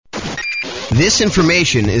This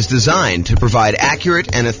information is designed to provide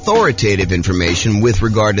accurate and authoritative information with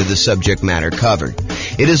regard to the subject matter covered.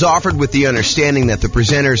 It is offered with the understanding that the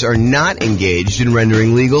presenters are not engaged in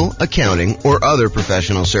rendering legal, accounting, or other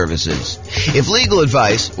professional services. If legal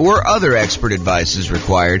advice or other expert advice is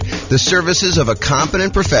required, the services of a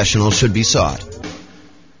competent professional should be sought.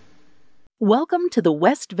 Welcome to the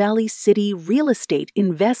West Valley City Real Estate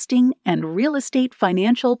Investing and Real Estate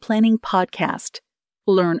Financial Planning Podcast.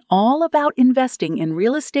 Learn all about investing in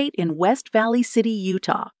real estate in West Valley City,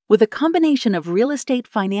 Utah, with a combination of real estate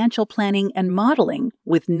financial planning and modeling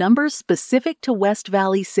with numbers specific to West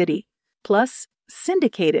Valley City, plus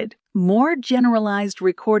syndicated, more generalized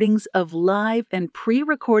recordings of live and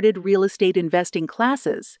pre-recorded real estate investing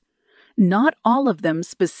classes, not all of them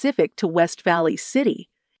specific to West Valley City.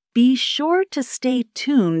 Be sure to stay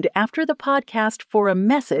tuned after the podcast for a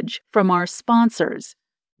message from our sponsors.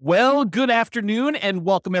 Well, good afternoon and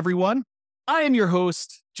welcome everyone. I am your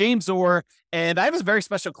host, James Orr, and I have a very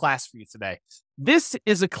special class for you today. This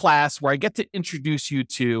is a class where I get to introduce you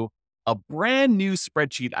to a brand new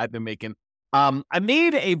spreadsheet I've been making. I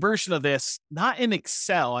made a version of this, not in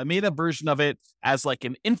Excel. I made a version of it as like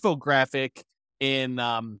an infographic in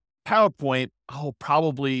PowerPoint,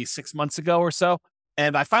 probably 6 months ago or so.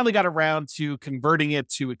 And I finally got around to converting it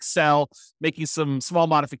to Excel, making some small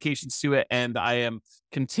modifications to it, and I am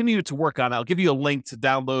continuing to work on it. I'll give you a link to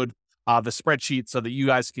download the spreadsheet so that you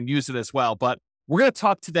guys can use it as well. But we're going to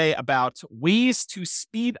talk today about ways to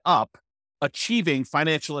speed up achieving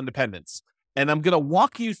financial independence. And I'm going to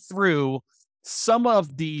walk you through some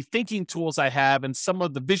of the thinking tools I have and some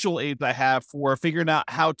of the visual aids I have for figuring out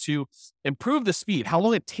how to improve the speed, how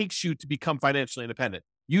long it takes you to become financially independent,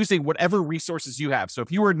 using whatever resources you have. So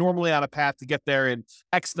if you were normally on a path to get there in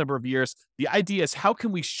X number of years, the idea is how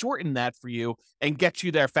can we shorten that for you and get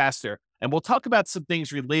you there faster? And we'll talk about some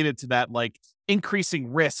things related to that, like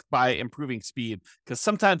increasing risk by improving speed, because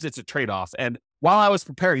sometimes it's a trade-off. And while I was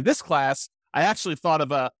preparing this class, I actually thought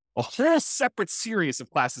of a whole separate series of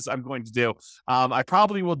classes I'm going to do. I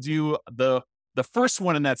probably will do the first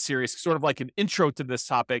one in that series, sort of like an intro to this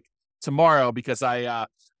topic tomorrow, because I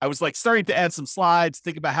was like starting to add some slides,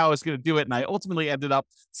 think about how I was going to do it. And I ultimately ended up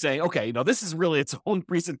saying, okay, this is really its own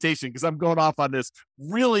presentation because I'm going off on this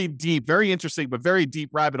really deep, very interesting, but very deep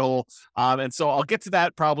rabbit hole. And so I'll get to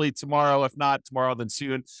that probably tomorrow. If not tomorrow, then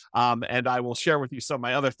soon. And I will share with you some of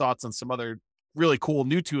my other thoughts on some other really cool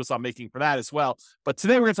new tools I'm making for that as well. But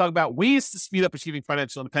today we're going to talk about ways to speed up achieving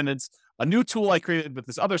financial independence, a new tool I created with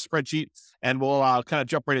this other spreadsheet, and we'll kind of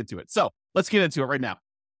jump right into it. So let's get into it right now.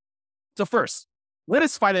 So first, what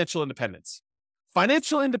is financial independence?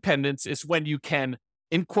 Financial independence is when you can,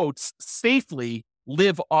 in quotes, safely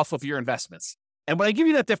live off of your investments. And when I give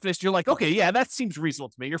you that definition, you're like, okay, yeah, that seems reasonable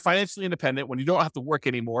to me. You're financially independent when you don't have to work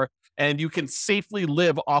anymore and you can safely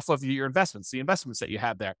live off of your investments, the investments that you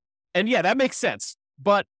have there. And yeah, that makes sense,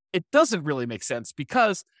 but it doesn't really make sense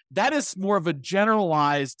because that is more of a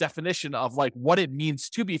generalized definition of like what it means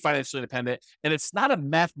to be financially independent. And it's not a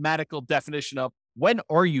mathematical definition of when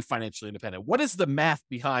are you financially independent? What is the math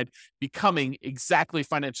behind becoming exactly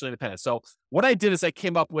financially independent? So what I did is I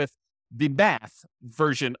came up with the math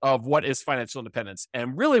version of what is financial independence.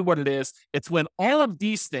 And really what it is, it's when all of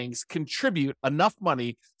these things contribute enough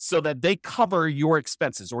money so that they cover your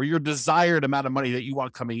expenses or your desired amount of money that you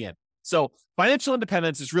want coming in. So financial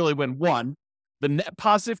independence is really when, one, the net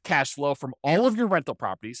positive cash flow from all of your rental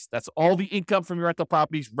properties, that's all the income from your rental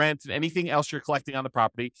properties, rent, and anything else you're collecting on the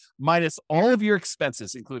property, minus all of your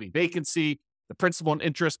expenses, including vacancy, the principal and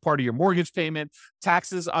interest part of your mortgage payment,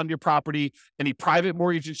 taxes on your property, any private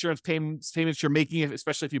mortgage insurance payments you're making,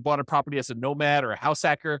 especially if you bought a property as a nomad or a house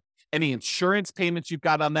hacker, any insurance payments you've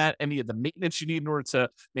got on that, any of the maintenance you need in order to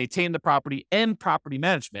maintain the property, and property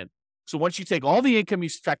management. So once you take all the income, you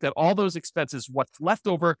subtract out all those expenses, what's left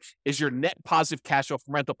over is your net positive cash flow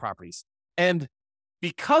from rental properties. And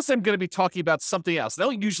because I'm going to be talking about something else, I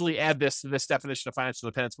don't usually add this to this definition of financial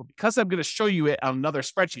independence, but because I'm going to show you it on another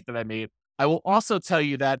spreadsheet that I made, I will also tell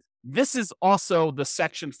you that this is also the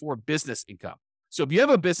section for business income. So if you have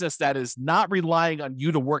a business that is not relying on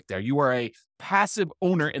you to work there, you are a passive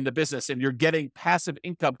owner in the business and you're getting passive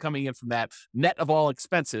income coming in from that net of all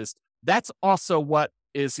expenses, that's also what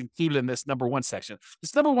is included in this number one section.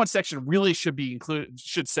 This number one section really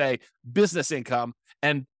should say business income,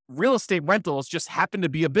 and real estate rentals just happen to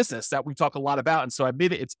be a business that we talk a lot about. And so I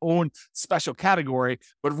made it its own special category,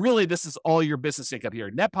 but really this is all your business income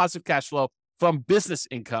here. Net positive cash flow from business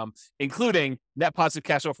income, including net positive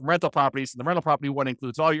cash flow from rental properties. And the rental property one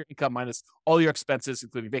includes all your income minus all your expenses,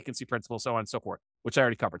 including vacancy, principal, so on and so forth, which I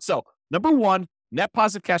already covered. So number one, net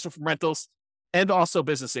positive cash flow from rentals. and also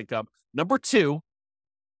business income. Number two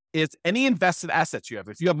is any invested assets you have.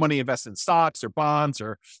 If you have money invested in stocks or bonds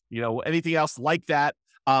or, anything else like that,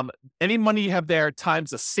 any money you have there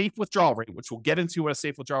times a safe withdrawal rate, which we'll get into what a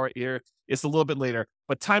safe withdrawal rate here is a little bit later,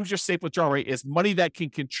 but times your safe withdrawal rate is money that can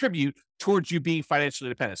contribute towards you being financially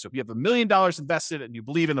independent. So if you have $1 million invested and you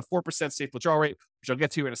believe in the 4% safe withdrawal rate, which I'll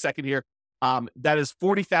get to in a second here, that is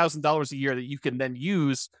 $40,000 a year that you can then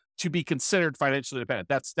use to be considered financially independent.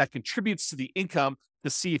 That contributes to the income to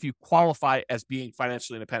see if you qualify as being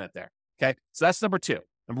financially independent there. Okay. So that's number two.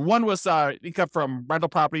 Number one was income from rental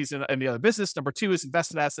properties and the other business. Number two is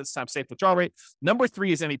invested assets times safe withdrawal rate. Number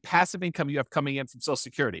three is any passive income you have coming in from Social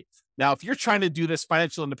Security. Now, if you're trying to do this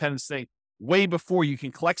financial independence thing way before you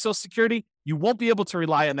can collect Social Security, you won't be able to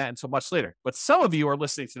rely on that until much later. But some of you are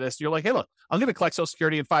listening to this, you're like, hey, look, I'm going to collect Social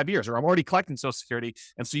Security in 5 years, or I'm already collecting Social Security.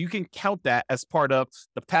 And so you can count that as part of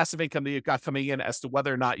the passive income that you've got coming in as to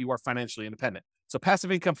whether or not you are financially independent. So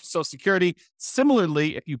passive income from Social Security.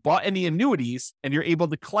 Similarly, if you bought any annuities and you're able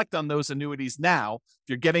to collect on those annuities now, if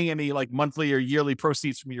you're getting any like monthly or yearly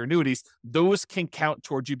proceeds from your annuities, those can count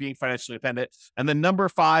towards you being financially independent. And then number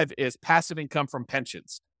five is passive income from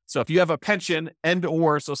pensions. So if you have a pension and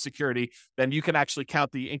or Social Security, then you can actually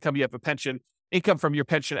count the income you have a pension, income from your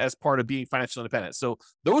pension as part of being financially independent. So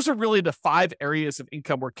those are really the 5 areas of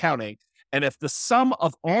income we're counting. And if the sum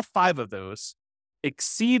of all 5 of those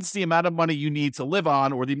exceeds the amount of money you need to live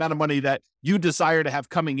on, or the amount of money that you desire to have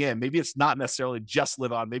coming in, maybe it's not necessarily just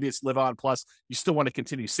live on, maybe it's live on plus you still want to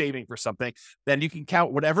continue saving for something, then you can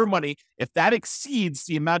count whatever money. If that exceeds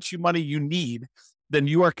the amount of money you need, then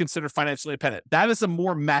you are considered financially independent. That is a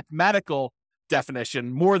more mathematical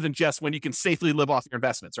definition, more than just when you can safely live off your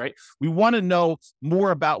investments, right? We want to know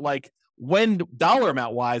more about like when dollar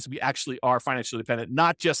amount wise, we actually are financially independent,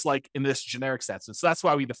 not just like in this generic sense. And so that's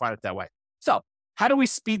why we define it that way. So how do we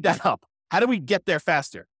speed that up? How do we get there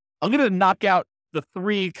faster? I'm going to knock out the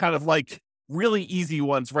 3 kind of like really easy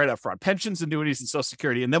ones right up front: pensions, annuities, and Social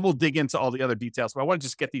Security. And then we'll dig into all the other details, but I want to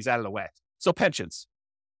just get these out of the way. So pensions.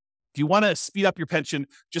 If you want to speed up your pension,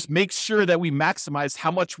 just make sure that we maximize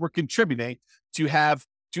how much we're contributing to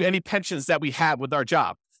any pensions that we have with our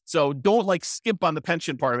job. So don't like skimp on the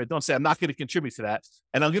pension part of it. Don't say, I'm not going to contribute to that.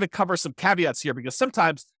 And I'm going to cover some caveats here, because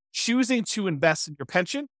sometimes choosing to invest in your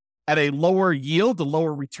pension at a lower yield, the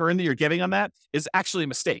lower return that you're getting on that, is actually a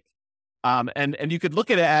mistake. And you could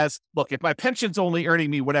look at it as, look, if my pension's only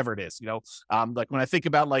earning me whatever it is, like when I think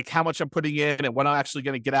about like how much I'm putting in and what I'm actually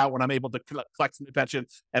going to get out when I'm able to collect some pension,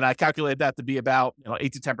 and I calculate that to be about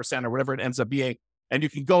 8 to 10% or whatever it ends up being, and you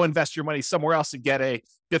can go invest your money somewhere else and get a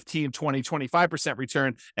 15, 20, 25%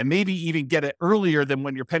 return, and maybe even get it earlier than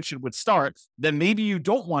when your pension would start, then maybe you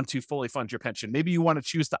don't want to fully fund your pension. Maybe you want to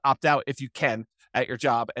choose to opt out if you can at your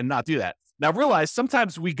job and not do that. Now realize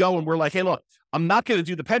sometimes we go and we're like, hey, look, I'm not going to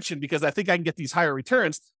do the pension because I think I can get these higher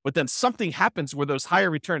returns, but then something happens where those higher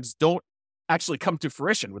returns don't actually come to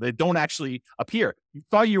fruition, where they don't actually appear. You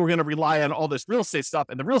thought you were going to rely on all this real estate stuff,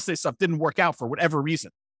 and the real estate stuff didn't work out for whatever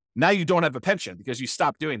reason. Now you don't have a pension because you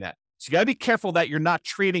stopped doing that. So you got to be careful that you're not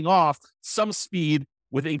trading off some speed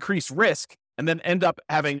with increased risk and then end up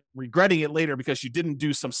regretting it later because you didn't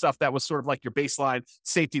do some stuff that was sort of like your baseline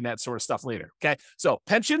safety net sort of stuff later. Okay. So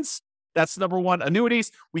pensions, that's number one.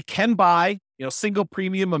 Annuities, we can buy, single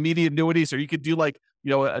premium immediate annuities, or you could do like,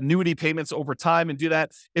 annuity payments over time and do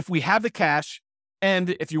that if we have the cash. And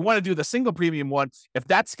if you want to do the single premium one, if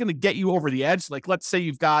that's going to get you over the edge, like let's say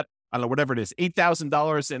you've got, I don't know, whatever it is,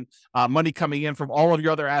 $8,000 in money coming in from all of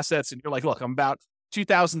your other assets. And you're like, look, I'm about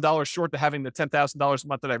 $2,000 short to having the $10,000 a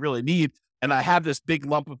month that I really need. And I have this big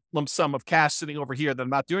lump sum of cash sitting over here that I'm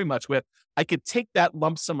not doing much with. I could take that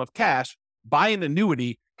lump sum of cash, buy an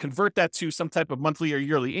annuity, convert that to some type of monthly or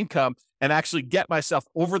yearly income, and actually get myself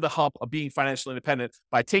over the hump of being financially independent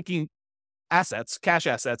by taking assets, cash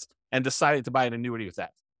assets, and deciding to buy an annuity with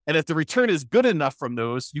that. And if the return is good enough from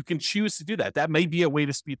those, you can choose to do that. That may be a way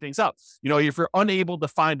to speed things up. If you're unable to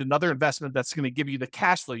find another investment that's going to give you the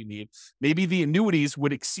cash flow you need, maybe the annuities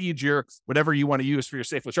would exceed your whatever you want to use for your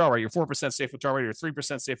safe withdrawal rate, your 4% safe withdrawal rate, or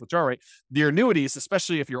 3% safe withdrawal rate. The annuities,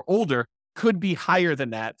 especially if you're older, could be higher than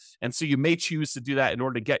that. And so you may choose to do that in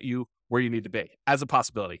order to get you where you need to be as a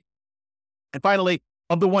possibility. And finally,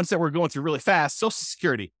 of the ones that we're going through really fast, Social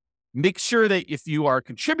Security. Make sure that if you are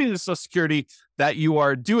contributing to Social Security, that you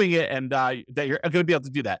are doing it and that you're going to be able to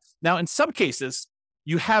do that. Now, in some cases,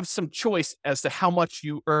 you have some choice as to how much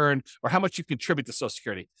you earn or how much you contribute to Social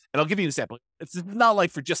Security. And I'll give you an example. It's not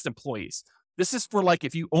like for just employees. This is for like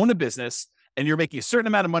if you own a business and you're making a certain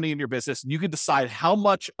amount of money in your business, and you can decide how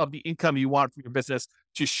much of the income you want from your business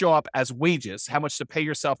to show up as wages, how much to pay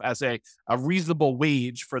yourself as a reasonable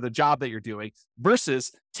wage for the job that you're doing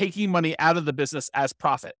versus taking money out of the business as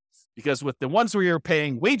profit. Because with the ones where you're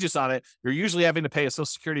paying wages on it, you're usually having to pay a Social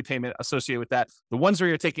Security payment associated with that. The ones where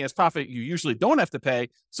you're taking as profit, you usually don't have to pay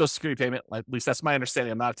Social Security payment. At least that's my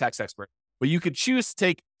understanding. I'm not a tax expert. But you could choose to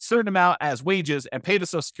take a certain amount as wages and pay the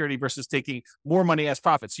Social Security versus taking more money as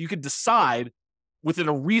profit. So you could decide within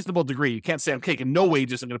a reasonable degree. You can't say, I'm taking no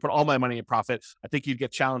wages, I'm going to put all my money in profit. I think you'd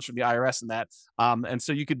get challenged from the IRS in that. And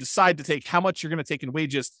so you could decide to take how much you're going to take in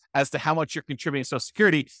wages as to how much you're contributing to Social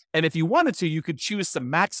Security. And if you wanted to, you could choose to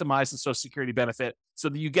maximize the Social Security benefit so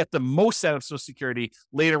that you get the most out of Social Security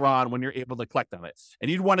later on when you're able to collect on it.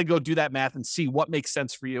 And you'd want to go do that math and see what makes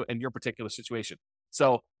sense for you in your particular situation.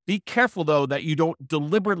 So be careful, though, that you don't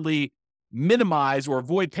deliberately minimize or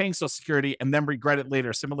avoid paying Social Security and then regret it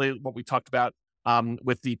later. Similarly, what we talked about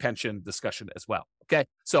with the pension discussion as well. Okay.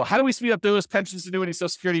 So how do we speed up those pensions, annuities, Social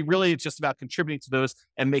Security? Really, it's just about contributing to those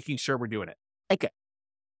and making sure we're doing it. Okay.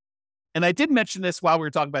 And I did mention this while we were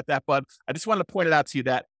talking about that, but I just wanted to point it out to you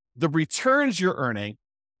that the returns you're earning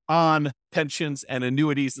on pensions and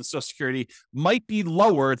annuities and Social Security might be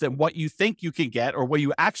lower than what you think you can get or what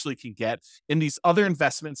you actually can get in these other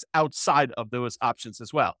investments outside of those options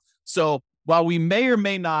as well. So while we may or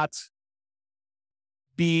may not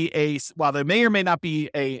while there may or may not be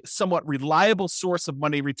a somewhat reliable source of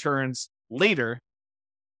money returns later,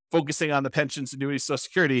 focusing on the pensions, annuities, Social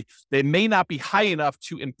Security, they may not be high enough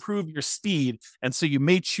to improve your speed. And so you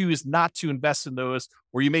may choose not to invest in those,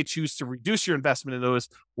 or you may choose to reduce your investment in those,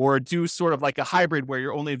 or do sort of like a hybrid where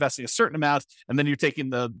you're only investing a certain amount, and then you're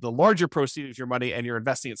taking the larger proceeds of your money and you're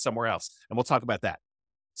investing it somewhere else. And we'll talk about that.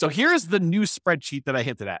 So here's the new spreadsheet that I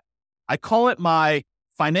hinted at. I call it my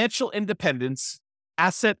financial independence,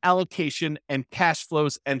 asset allocation, and cash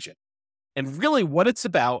flows engine. And really what it's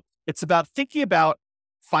about thinking about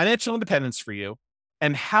financial independence for you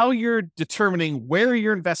and how you're determining where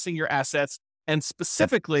you're investing your assets, and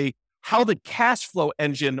specifically how the cash flow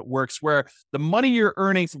engine works, where the money you're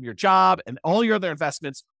earning from your job and all your other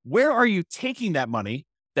investments, where are you taking that money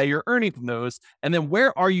that you're earning from those? And then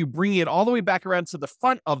where are you bringing it all the way back around to the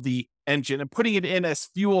front of the engine and putting it in as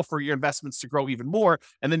fuel for your investments to grow even more?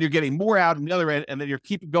 And then you're getting more out on the other end, and then you're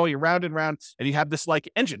keeping going around and around, and you have this like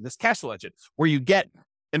engine, this cash flow engine, where you get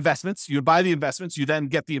investments, you buy the investments, you then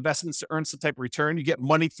get the investments to earn some type of return, you get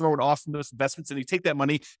money thrown off from those investments, and you take that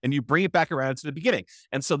money and you bring it back around to the beginning.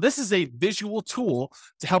 And so this is a visual tool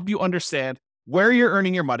to help you understand where you're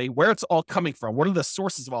earning your money, where it's all coming from, what are the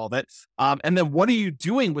sources of all of it, and then what are you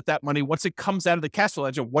doing with that money once it comes out of the cash flow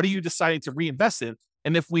engine? What are you deciding to reinvest in?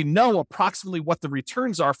 And if we know approximately what the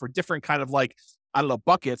returns are for different kind of like, I don't know,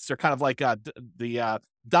 buckets, they're kind of like the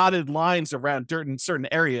dotted lines around certain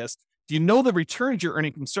areas. Do you know the returns you're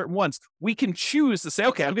earning from certain ones? We can choose to say,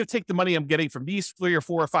 okay, I'm going to take the money I'm getting from these 3 or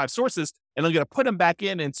 4 or 5 sources, and I'm going to put them back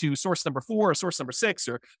into source number 4 or source number 6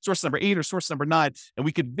 or source number 8 or source number 9. And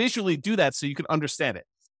we could visually do that so you can understand it.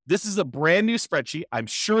 This is a brand new spreadsheet. I'm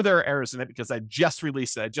sure there are errors in it because I just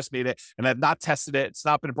released it. I just made it and I've not tested it. It's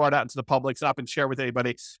not been brought out into the public. It's not been shared with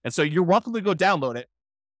anybody. And so you're welcome to go download it,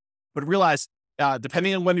 but realize,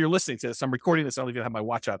 depending on when you're listening to this, I'm recording this. I don't even have my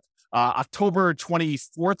watch up. October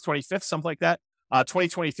 24th, 25th, something like that,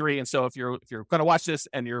 2023. And so if you're going to watch this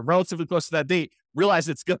and you're relatively close to that date, realize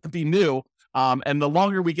it's going to be new. And the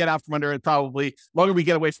longer we get out from under it, probably longer we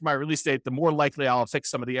get away from my release date, the more likely I'll fix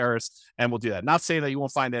some of the errors, and we'll do that. Not saying that you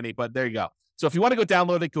won't find any, but there you go. So if you want to go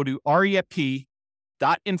download it, go to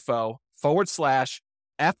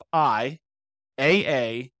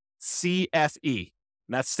refp.info/FIAACFE.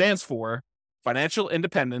 And that stands for Financial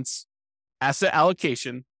Independence, Asset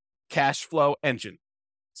Allocation, Cash Flow Engine.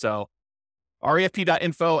 So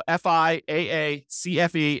refp.info,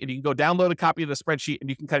 FIAACFE, and you can go download a copy of the spreadsheet and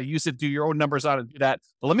you can kind of use it, do your own numbers on it, and do that.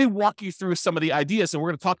 But let me walk you through some of the ideas, and we're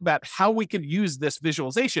going to talk about how we can use this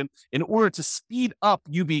visualization in order to speed up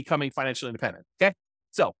you becoming financially independent. Okay.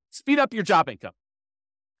 So speed up your job income.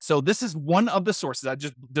 So this is one of the sources. I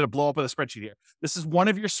just did a blow up of the spreadsheet here. This is one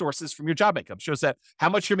of your sources from your job income. It shows that how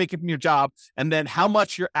much you're making from your job and then how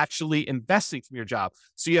much you're actually investing from your job.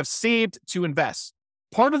 So you have saved to invest.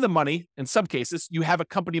 Part of the money, in some cases, you have a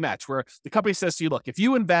company match where the company says to you, look, if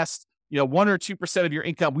you invest, 1 or 2% of your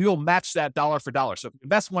income, we will match that dollar for dollar. So if you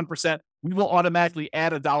invest 1%, we will automatically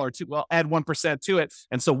add add 1% to it.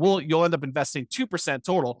 And so you'll end up investing 2%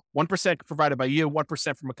 total, 1% provided by you,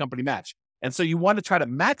 1% from a company match. And so you want to try to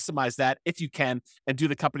maximize that if you can and do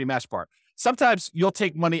the company match part. Sometimes you'll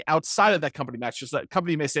take money outside of that company match. Just that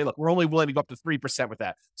company may say, look, we're only willing to go up to 3% with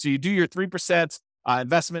that. So you do your 3%,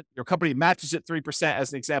 investment. Your company matches it 3%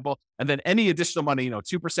 as an example. And then any additional money,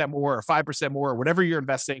 2% more or 5% more or whatever you're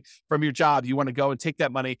investing from your job, you want to go and take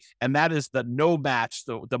that money. And that is the no match,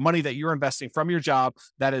 the money that you're investing from your job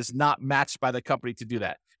that is not matched by the company to do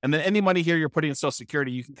that. And then any money here you're putting in Social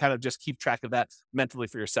Security, you can kind of just keep track of that mentally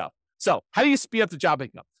for yourself. So how do you speed up the job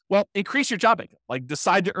income? Well, increase your job income. Like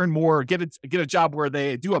decide to earn more, get a job where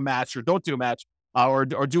they do a match or don't do a match. Or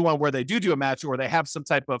do one where they do a match, or they have some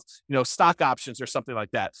type of, stock options or something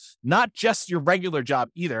like that. Not just your regular job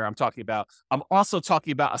either. I'm also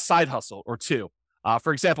talking about a side hustle or two.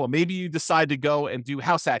 For example, maybe you decide to go and do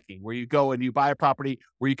house hacking, where you go and you buy a property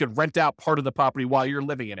where you can rent out part of the property while you're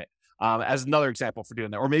living in it. As another example for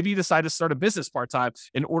doing that. Or maybe you decide to start a business part-time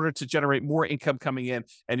in order to generate more income coming in,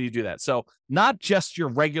 and you do that. So not just your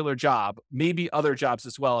regular job, maybe other jobs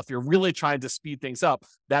as well. If you're really trying to speed things up,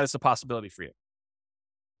 that is a possibility for you.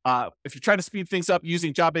 If you're trying to speed things up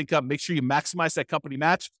using job income, make sure you maximize that company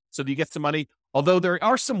match so that you get some money. Although there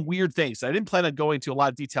are some weird things. I didn't plan on going into a lot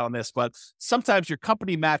of detail on this, but sometimes your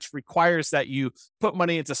company match requires that you put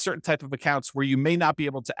money into certain type of accounts where you may not be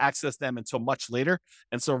able to access them until much later.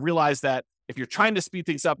 And so realize that if you're trying to speed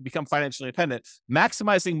things up and become financially independent,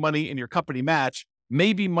 maximizing money in your company match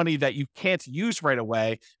may be money that you can't use right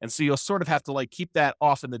away. And so you'll sort of have to keep that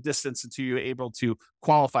off in the distance until you're able to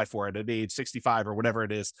qualify for it at age 65 or whatever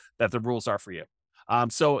it is that the rules are for you.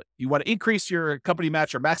 So you want to increase your company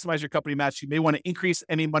match or maximize your company match. You may want to increase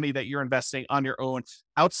any money that you're investing on your own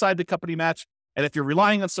outside the company match. And if you're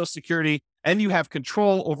relying on Social Security and you have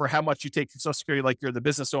control over how much you take from Social Security, like you're the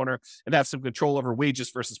business owner and have some control over wages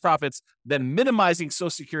versus profits, then minimizing Social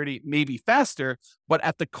Security may be faster, but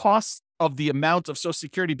at the cost of the amount of Social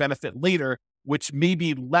Security benefit later, which may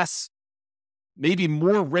be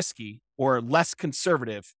more risky or less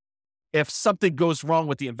conservative if something goes wrong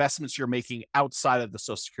with the investments you're making outside of the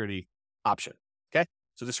Social Security option. Okay.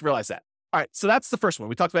 So just realize that. All right. So that's the first one.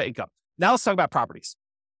 We talked about income. Now let's talk about properties.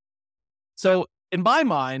 So in my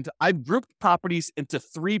mind, I've grouped properties into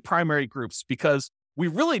three primary groups because we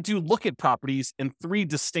really do look at properties in three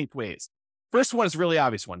distinct ways. First one is a really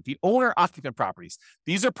obvious one, the owner-occupant properties.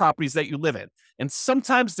 These are properties that you live in. And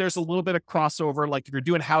sometimes there's a little bit of crossover, like if you're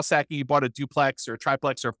doing house hacking, you bought a duplex or a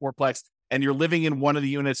triplex or a fourplex, and you're living in one of the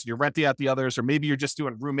units and you're renting out the others, or maybe you're just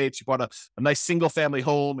doing roommates. You bought a nice single-family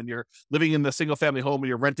home and you're living in the single-family home and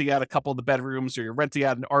you're renting out a couple of the bedrooms, or you're renting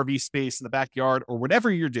out an RV space in the backyard, or whatever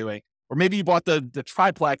you're doing. Or maybe you bought the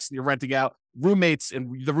triplex and you're renting out roommates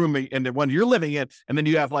in the room and the one you're living in, and then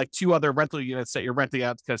you have two other rental units that you're renting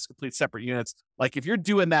out because complete separate units. If you're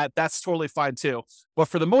doing that, that's totally fine too. But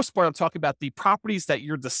for the most part, I'm talking about the properties that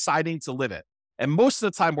you're deciding to live in. And most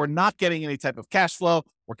of the time, we're not getting any type of cash flow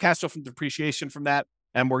or cash flow from depreciation from that.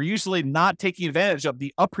 And we're usually not taking advantage of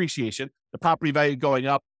the appreciation, the property value going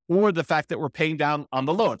up, or the fact that we're paying down on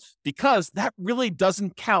the loan, because that really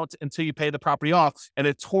doesn't count until you pay the property off, and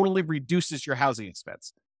it totally reduces your housing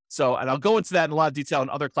expense. So, and I'll go into that in a lot of detail in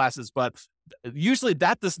other classes, but usually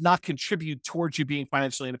that does not contribute towards you being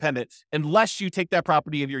financially independent unless you take that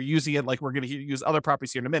property and you're using it, like we're going to use other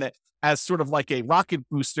properties here in a minute, as sort of like a rocket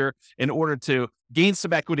booster in order to gain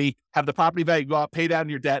some equity, have the property value go up, pay down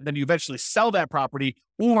your debt, and then you eventually sell that property,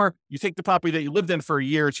 or you take the property that you lived in for a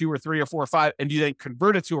year or two or three or four or five, and you then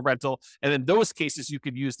convert it to a rental. And in those cases, you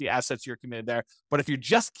could use the assets you're committed there. But if you're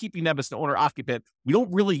just keeping them as an owner occupant, we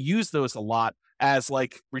don't really use those a lot as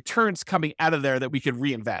returns coming out of there that we could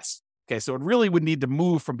reinvest. Okay, so it really would need to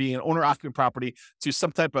move from being an owner-occupant property to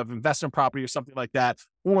some type of investment property or something like that,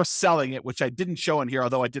 or selling it, which I didn't show in here,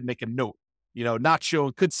 although I did make a note. Not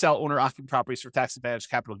show could sell owner-occupant properties for tax advantage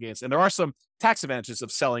capital gains. And there are some tax advantages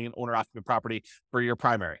of selling an owner-occupant property for your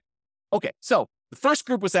primary. Okay, so the first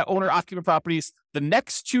group was that owner-occupant properties. The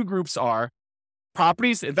next two groups are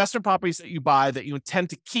properties, investment properties that you buy that you intend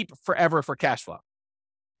to keep forever for cash flow.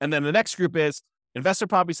 And then the next group is investment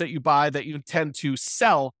properties that you buy that you intend to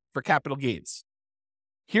sell for capital gains.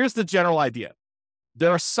 Here's the general idea.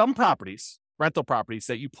 There are some properties, rental properties,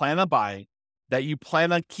 that you plan on buying, that you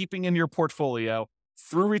plan on keeping in your portfolio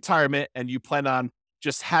through retirement, and you plan on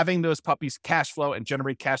just having those puppies cash flow and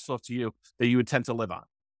generate cash flow to you that you intend to live on.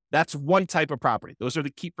 That's one type of property. Those are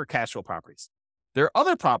the keep for cash flow properties. There are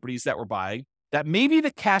other properties that we're buying that maybe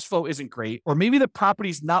the cash flow isn't great, or maybe the property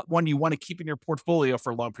is not one you want to keep in your portfolio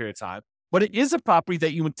for a long period of time, but it is a property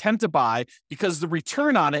that you intend to buy because the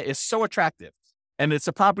return on it is so attractive. And it's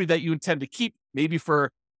a property that you intend to keep maybe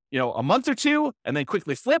for, a month or two and then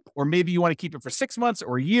quickly flip, or maybe you want to keep it for 6 months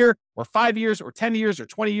or a year or 5 years or 10 years or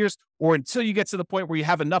 20 years, or until you get to the point where you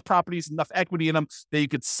have enough properties, enough equity in them that you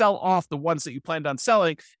could sell off the ones that you planned on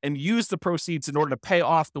selling and use the proceeds in order to pay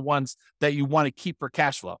off the ones that you want to keep for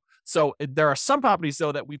cash flow. So there are some properties,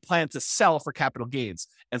 though, that we plan to sell for capital gains.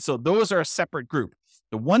 And so those are a separate group.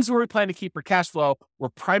 The ones where we plan to keep for cash flow, we're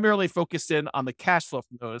primarily focused in on the cash flow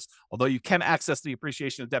from those, although you can access the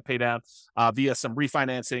appreciation of debt pay down via some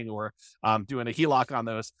refinancing or doing a HELOC on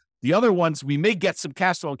those. The other ones, we may get some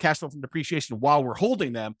cash flow and cash flow from depreciation while we're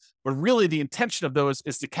holding them, but really the intention of those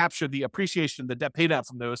is to capture the appreciation, the debt pay down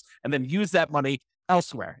from those, and then use that money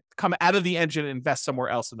elsewhere, come out of the engine and invest somewhere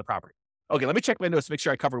else in the property. Okay, let me check my notes to make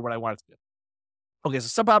sure I covered what I wanted to do. Okay, so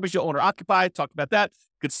some properties you'll own or occupy, talked about that.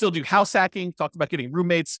 You could still do house hacking, talked about getting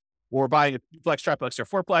roommates or buying a duplex, triplex, or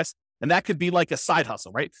fourplex. And that could be like a side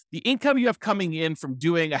hustle, right? The income you have coming in from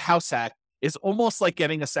doing a house hack is almost like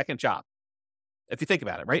getting a second job, if you think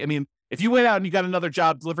about it, right? I mean, if you went out and you got another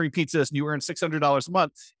job delivering pizzas and you earn $600 a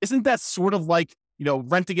month, isn't that sort of like,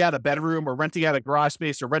 renting out a bedroom or renting out a garage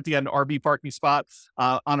space or renting out an RV parking spot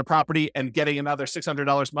on a property and getting another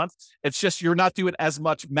 $600 a month? It's just you're not doing as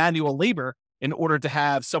much manual labor in order to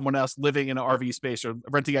have someone else living in an RV space or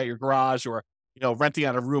renting out your garage or, renting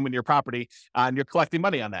out a room in your property and you're collecting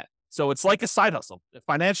money on that. So it's like a side hustle. It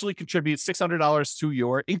financially contributes $600 to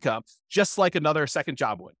your income, just like another second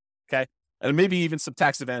job would. Okay. And maybe even some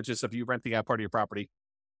tax advantages of you renting out part of your property,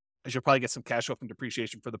 as you'll probably get some cash flow from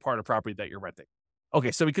depreciation for the part of property that you're renting.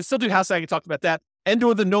 Okay. So we could still do house hacking, talked about that, and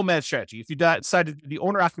or the nomad strategy. If you decide to do the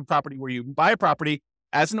owner occupant property where you buy a property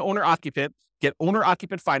as an owner occupant, get owner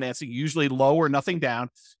occupant financing, usually low or nothing down.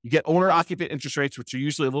 You get owner occupant interest rates, which are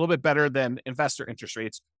usually a little bit better than investor interest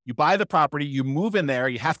rates. You buy the property, you move in there,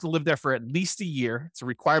 you have to live there for at least a year. It's a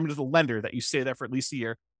requirement of the lender that you stay there for at least a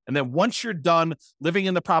year. And then once you're done living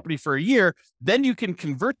in the property for a year, then you can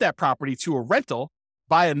convert that property to a rental,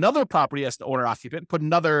 buy another property as an owner occupant, put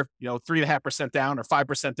another, 3.5% down or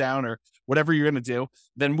 5% down or whatever you're going to do,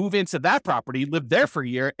 then move into that property, live there for a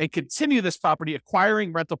year and continue this property,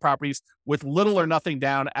 acquiring rental properties with little or nothing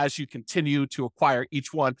down as you continue to acquire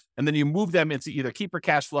each one. And then you move them into either keep for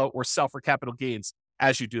cash flow or sell for capital gains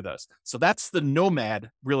as you do those. So that's the nomad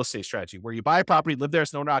real estate strategy, where you buy a property, live there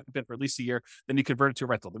as an owner occupant for at least a year, then you convert it to a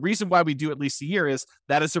rental. The reason why we do at least a year is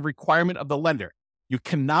that is a requirement of the lender. You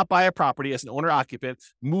cannot buy a property as an owner occupant,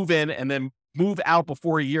 move in, and then move out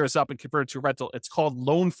before a year is up and convert it to a rental. It's called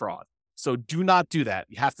loan fraud. So do not do that.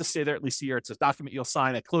 You have to stay there at least a year. It's a document you'll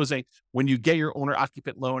sign at closing when you get your owner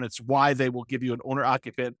occupant loan. It's why they will give you an owner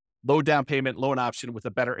occupant low down payment loan option with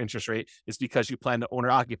a better interest rate, is because you plan to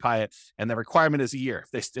owner occupy it. And the requirement is a year.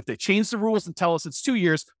 If they change the rules and tell us it's 2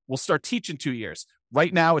 years, we'll start teaching 2 years.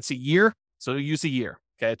 Right now it's a year. So use a year.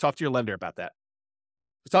 Okay. Talk to your lender about that.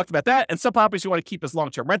 We talked about that. And some properties you want to keep as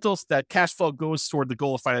long-term rentals. That cash flow goes toward the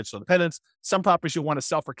goal of financial independence. Some properties you want to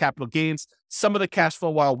sell for capital gains. Some of the cash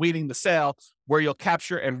flow while waiting the sale, where you'll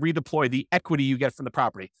capture and redeploy the equity you get from the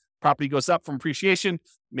property. Property goes up from appreciation,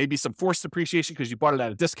 maybe some forced appreciation because you bought it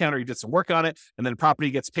at a discount or you did some work on it. And then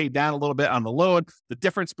property gets paid down a little bit on the loan. The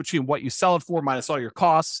difference between what you sell it for minus all your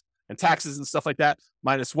costs and taxes and stuff like that,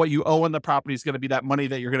 minus what you owe on the property, is going to be that money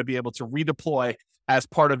that you're going to be able to redeploy as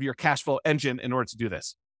part of your cash flow engine in order to do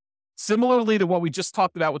this. Similarly to what we just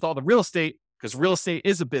talked about with all the real estate, because real estate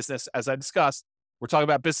is a business, as I discussed, we're talking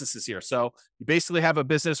about businesses here. So you basically have a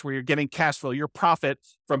business where you're getting cash flow, your profit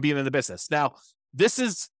from being in the business. Now, this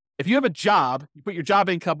is, if you have a job, you put your job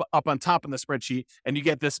income up on top in the spreadsheet and you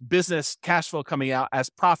get this business cash flow coming out as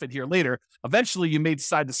profit here later. Eventually, you may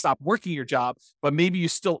decide to stop working your job, but maybe you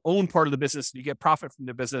still own part of the business and you get profit from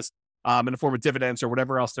the business in the form of dividends or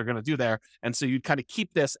whatever else they're going to do there. And so you kind of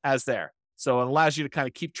keep this as there. So it allows you to kind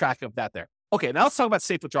of keep track of that there. Okay, now let's talk about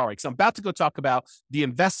safe withdrawal rate, because I'm about to go talk about the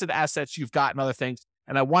invested assets you've got and other things.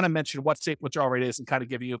 And I want to mention what safe withdrawal rate is and kind of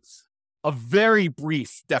give you a very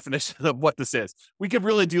brief definition of what this is. We could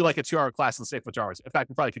really do like a 2-hour class on safe withdrawal rates. In fact,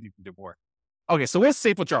 we probably could even do more. Okay, so where's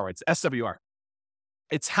safe withdrawal rates? SWR.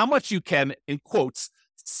 It's how much you can, in quotes,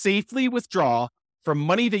 safely withdraw from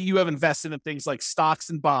money that you have invested in things like stocks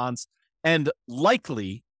and bonds and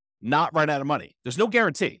likely not run out of money. There's no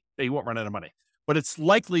guarantee that you won't run out of money, but it's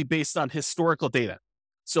likely based on historical data.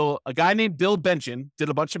 So a guy named Bill Bengen did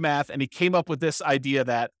a bunch of math and he came up with this idea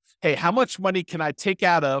that, hey, how much money can I take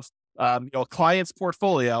out of a client's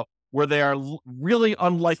portfolio where they are really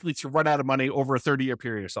unlikely to run out of money over a 30-year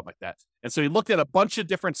period or something like that. And so he looked at a bunch of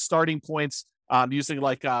different starting points using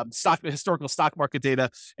like historical stock market data,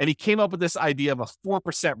 and he came up with this idea of a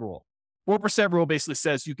 4% rule. 4% rule basically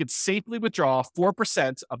says you could safely withdraw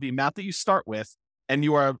 4% of the amount that you start with, and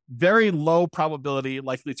you are very low probability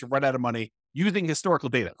likely to run out of money using historical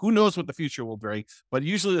data. Who knows what the future will bring, but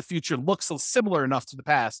usually the future looks similar enough to the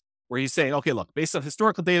past where he's saying, okay, look, based on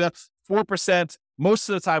historical data, 4%, most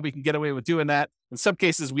of the time we can get away with doing that. In some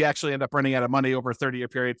cases, we actually end up running out of money over a 30-year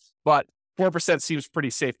period, but 4% seems pretty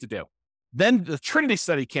safe to do. Then the Trinity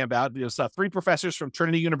study came out. It was 3 professors from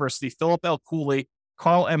Trinity University, Philip L. Cooley,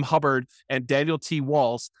 Carl M. Hubbard, and Daniel T.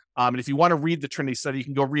 Walls. And if you want to read the Trinity study, you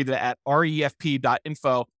can go read it at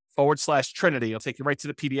refp.info/Trinity. It'll take you right to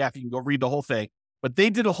the PDF. You can go read the whole thing. But they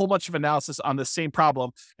did a whole bunch of analysis on the same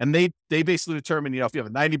problem. And they basically determined, if you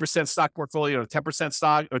have a 90% stock portfolio, or 10%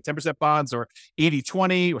 stock, or 10% bonds, or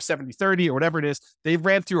 80-20, or 70-30, or whatever it is, they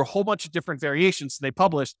ran through a whole bunch of different variations. And they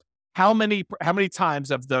published how many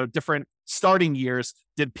times of the different starting years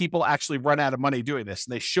did people actually run out of money doing this.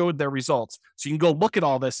 And they showed their results. So you can go look at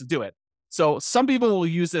all this and do it. So some people will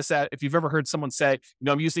use this if you've ever heard someone say,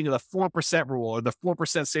 I'm using the 4% rule or the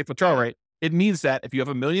 4% safe withdrawal rate. It means that if you have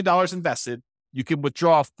 $1 million invested, you can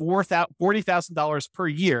withdraw $40,000 per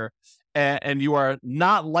year, and you are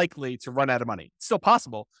not likely to run out of money. It's still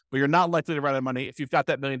possible, but you're not likely to run out of money if you've got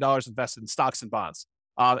that $1 million invested in stocks and bonds.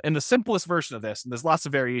 In the simplest version of this, and there's lots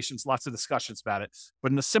of variations, lots of discussions about it,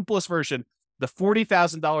 but in the simplest version, the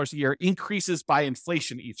 $40,000 a year increases by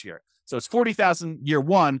inflation each year. So it's $40,000 year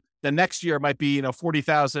one, the next year might be,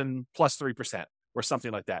 $40,000 plus 3% or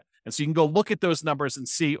something like that. And so you can go look at those numbers and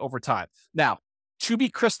see over time. Now, to be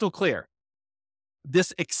crystal clear,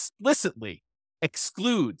 this explicitly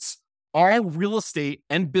excludes all real estate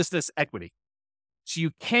and business equity. So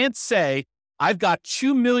you can't say, I've got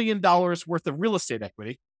 $2 million worth of real estate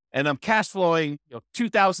equity and I'm cash flowing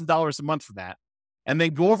 $2,000 a month for that. And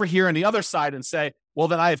then go over here on the other side and say, well,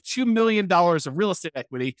 then I have $2 million of real estate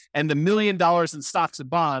equity and the $1 million in stocks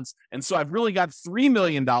and bonds. And so I've really got $3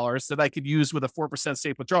 million that I could use with a 4%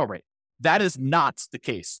 safe withdrawal rate. That is not the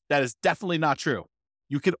case. That is definitely not true.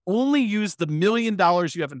 You can only use the $1 million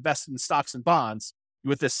you have invested in stocks and bonds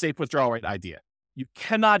with this safe withdrawal rate idea. You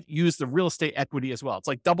cannot use the real estate equity as well. It's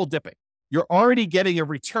like double dipping. You're already getting a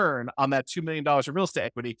return on that $2 million of real estate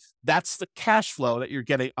equity. That's the cash flow that you're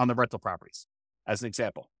getting on the rental properties, as an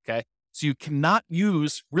example. Okay. So you cannot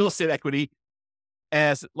use real estate equity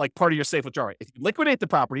as like part of your safe withdrawal rate. If you liquidate the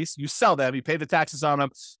properties, you sell them, you pay the taxes on them,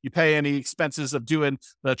 you pay any expenses of doing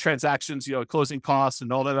the transactions, closing costs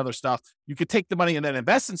and all that other stuff. You could take the money and then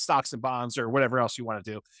invest in stocks and bonds or whatever else you want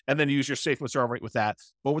to do, and then use your safe withdrawal rate with that.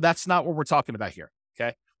 But that's not what we're talking about here.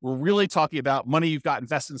 Okay. We're really talking about money you've got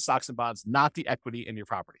invested in stocks and bonds, not the equity in your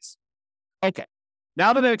properties. Okay.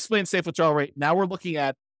 Now that I've explained safe withdrawal rate, now we're looking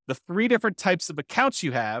at the 3 different types of accounts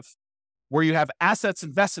you have where you have assets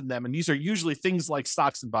invested in them. And these are usually things like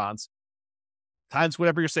stocks and bonds times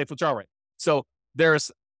whatever your safe withdrawal rate. So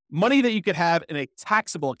there's money that you could have in a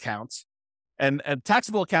taxable account. And a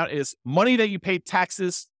taxable account is money that you pay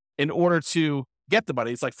taxes in order to get the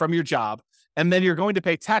money. It's like from your job. And then you're going to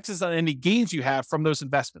pay taxes on any gains you have from those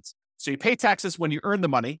investments. So you pay taxes when you earn the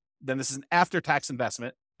money. Then this is an after-tax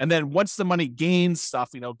investment. And then once the money gains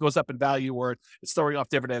stuff, goes up in value or it's throwing off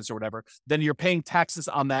dividends or whatever, then you're paying taxes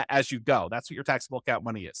on that as you go. That's what your taxable account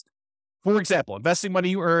money is. For example, investing money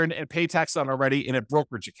you earn and pay tax on already in a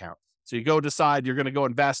brokerage account. So you go decide you're going to go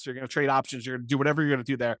invest, you're going to trade options, you're going to do whatever you're going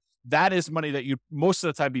to do there. That is money that you most of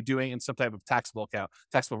the time be doing in some type of taxable account,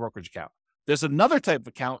 taxable brokerage account. There's another type of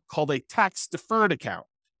account called a tax deferred account.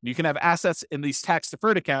 You can have assets in these tax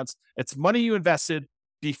deferred accounts. It's money you invested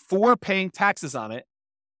before paying taxes on it,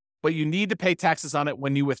 but you need to pay taxes on it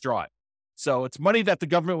when you withdraw it. So it's money that the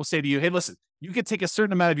government will say to you, hey, listen, you could take a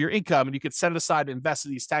certain amount of your income and you could set it aside and invest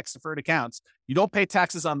in these tax deferred accounts. You don't pay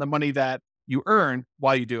taxes on the money that you earn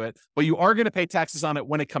while you do it, but you are going to pay taxes on it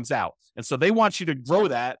when it comes out. And so they want you to grow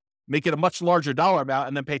that, make it a much larger dollar amount,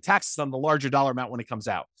 and then pay taxes on the larger dollar amount when it comes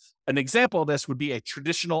out. An example of this would be a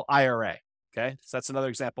traditional IRA. Okay. So that's another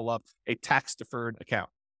example of a tax deferred account.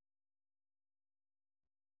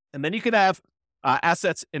 And then you could have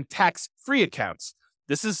assets in tax-free accounts.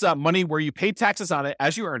 This is money where you pay taxes on it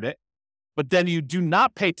as you earned it, but then you do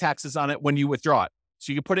not pay taxes on it when you withdraw it.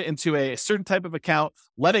 So you can put it into a certain type of account,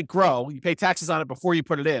 let it grow. You pay taxes on it before you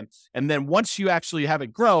put it in. And then once you actually have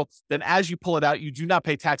it grow, then as you pull it out, you do not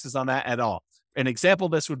pay taxes on that at all. An example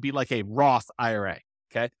of this would be like a Roth IRA.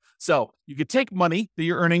 Okay. So you could take money that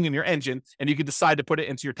you're earning in your engine and you could decide to put it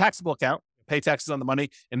into your taxable account, pay taxes on the money,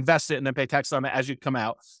 invest it, and then pay taxes on it as you come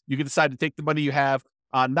out. You can decide to take the money you have,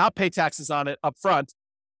 not pay taxes on it up front,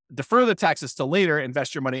 defer the taxes till later,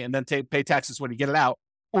 invest your money, and then pay taxes when you get it out.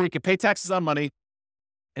 Or you can pay taxes on money,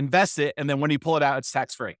 invest it, and then when you pull it out, it's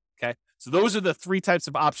tax-free. Okay. So those are the 3 types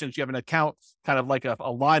of options. You have an account, kind of like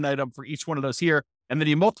a line item for each one of those here. And then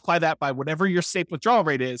you multiply that by whatever your safe withdrawal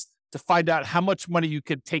rate is to find out how much money you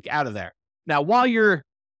could take out of there. Now, while you're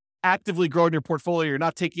actively growing your portfolio, you're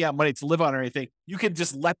not taking out money to live on or anything, you can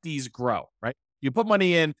just let these grow, right? You put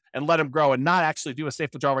money in and let them grow and not actually do a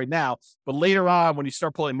safe withdrawal right now. But later on, when you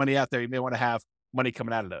start pulling money out there, you may want to have money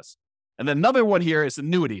coming out of those. And then another one here is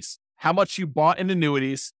annuities. How much you bought in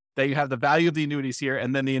annuities, that you have the value of the annuities here,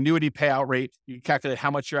 and then the annuity payout rate, you can calculate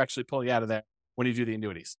how much you're actually pulling out of there when you do the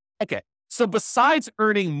annuities. Okay, so besides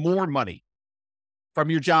earning more money from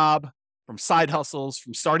your job, from side hustles,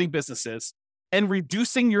 from starting businesses, and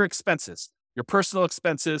reducing your expenses, your personal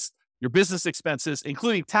expenses, your business expenses,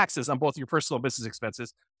 including taxes on both your personal and business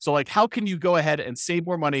expenses. So like, how can you go ahead and save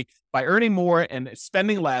more money by earning more and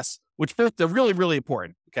spending less, which both are really, really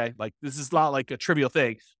important. Okay. Like this is not like a trivial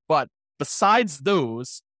thing, but besides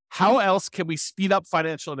those, how else can we speed up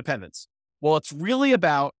financial independence? Well, it's really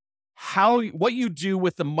about what you do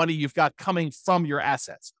with the money you've got coming from your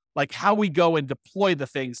assets, like how we go and deploy the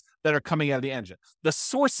things that are coming out of the engine, the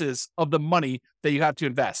sources of the money that you have to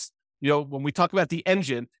invest. You know, when we talk about the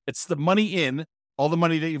engine, it's the money in, all the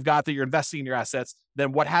money that you've got that you're investing in your assets.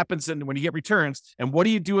 Then what happens when you get returns, and what do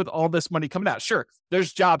you do with all this money coming out? Sure,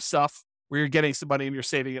 there's job stuff where you're getting some money and you're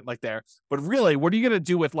saving it like there. But really, what are you going to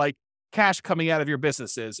do with like cash coming out of your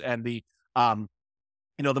businesses and the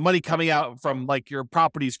money coming out from like your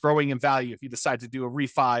properties growing in value if you decide to do a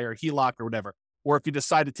refi or HELOC or whatever, or if you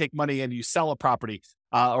decide to take money and you sell a property,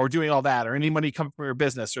 or doing all that, or any money coming from your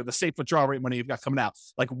business, or the safe withdrawal rate money you've got coming out.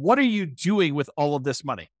 Like, what are you doing with all of this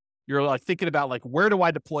money? You're like thinking about like, where do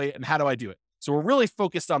I deploy it and how do I do it? So we're really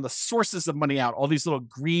focused on the sources of money out, all these little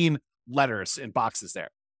green letters in boxes there.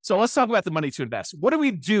 So let's talk about the money to invest. What do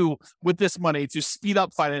we do with this money to speed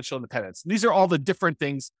up financial independence? And these are all the different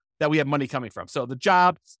things that we have money coming from. So the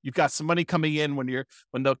job, you've got some money coming in when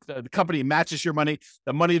the company matches your money,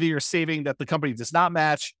 the money that you're saving that the company does not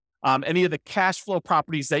match. Any of the cash flow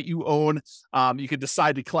properties that you own, you could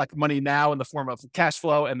decide to collect money now in the form of cash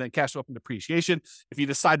flow and then cash flow from depreciation. If you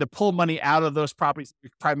decide to pull money out of those properties,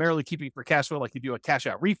 you're primarily keeping for cash flow, like you do a cash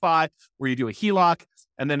out refi, where you do a HELOC.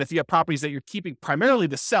 And then if you have properties that you're keeping primarily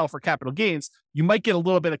to sell for capital gains, you might get a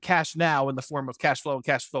little bit of cash now in the form of cash flow and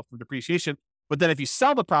cash flow from depreciation. But then if you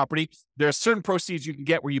sell the property, there are certain proceeds you can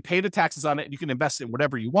get where you pay the taxes on it and you can invest in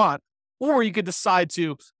whatever you want. Or you could decide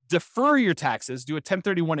to defer your taxes, do a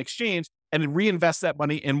 1031 exchange, and then reinvest that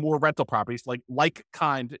money in more rental properties, like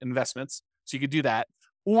kind investments. So you could do that.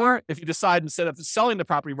 Or if you decide instead of selling the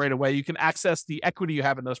property right away, you can access the equity you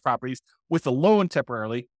have in those properties with a loan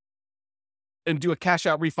temporarily and do a cash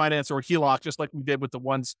out refinance or HELOC, just like we did with the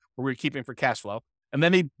ones where we were keeping for cash flow. And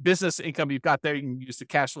then the business income you've got there, you can use the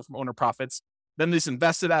cash flow from owner profits. Then these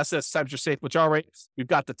invested assets times your safe withdrawal rate. We've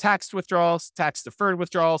got the tax withdrawals, tax deferred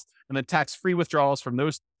withdrawals, and then tax-free withdrawals from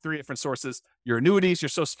those three different sources, your annuities, your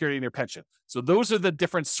Social Security, and your pension. So those are the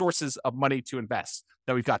different sources of money to invest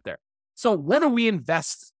that we've got there. So what do we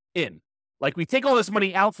invest in? Like we take all this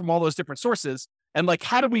money out from all those different sources, and like,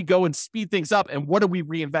 how do we go and speed things up? And what do we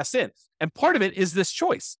reinvest in? And part of it is this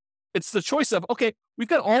choice. It's the choice of, okay, we've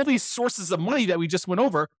got all these sources of money that we just went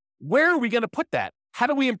over. Where are we going to put that? How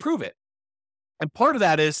do we improve it? And part of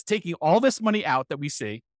that is taking all this money out that we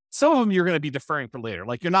see. Some of them you're going to be deferring for later.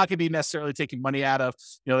 Like you're not going to be necessarily taking money out of,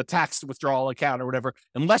 the tax withdrawal account or whatever,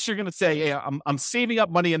 unless you're going to say, hey, I'm saving up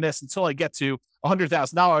money in this until I get to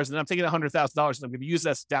 $100,000, and I'm taking $100,000 and I'm going to use that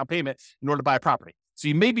as down payment in order to buy a property. So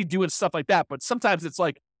you may be doing stuff like that, but sometimes it's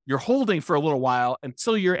like you're holding for a little while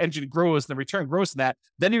until your engine grows and the return grows in that.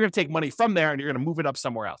 Then you're going to take money from there and you're going to move it up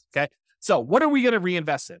somewhere else. Okay. So what are we going to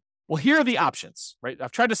reinvest in? Well, here are the options, right?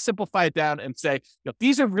 I've tried to simplify it down and say,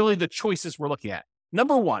 these are really the choices we're looking at.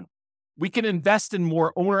 Number one, we can invest in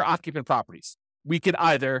more owner-occupant properties. We could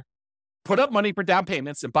either put up money for down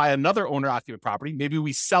payments and buy another owner-occupant property. Maybe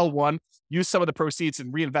we sell one, use some of the proceeds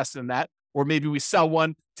and reinvest in that. Or maybe we sell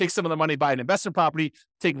one, take some of the money, buy an investment property,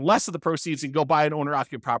 take less of the proceeds and go buy an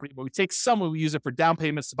owner-occupant property. But we take some and we use it for down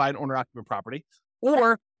payments to buy an owner-occupant property.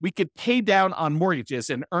 Or we could pay down on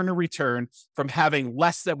mortgages and earn a return from having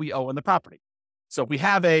less that we owe on the property. So if we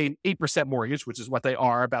have a 8% mortgage, which is what they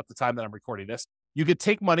are about the time that I'm recording this, you could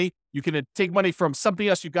take money. You can take money from something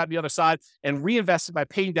else you've got on the other side and reinvest it by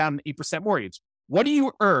paying down an 8% mortgage. What do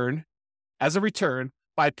you earn as a return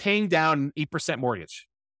by paying down an 8% mortgage?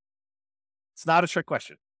 It's not a trick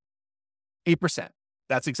question. 8%.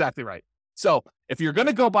 That's exactly right. So if you're going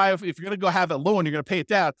to go have a loan, you're going to pay it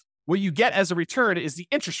down. What you get as a return is the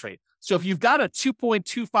interest rate. So if you've got a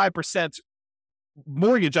 2.25%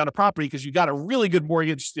 mortgage on a property because you got a really good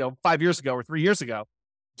mortgage, 5 years ago or 3 years ago,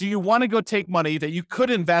 do you want to go take money that you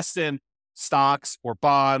could invest in stocks or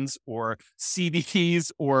bonds or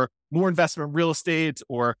CDs or more investment in real estate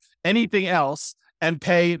or anything else and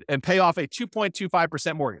pay off a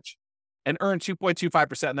 2.25% mortgage and earn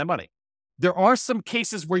 2.25% on that money? There are some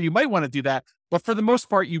cases where you might want to do that, but for the most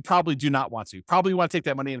part, you probably do not want to. You probably want to take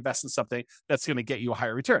that money and invest in something that's going to get you a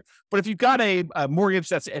higher return. But if you've got a mortgage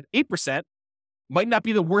that's at 8%, might not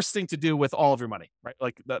be the worst thing to do with all of your money, right?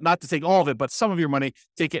 Like not to take all of it, but some of your money,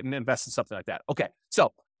 take it and invest in something like that. Okay.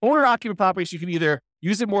 So owner-occupied properties, you can either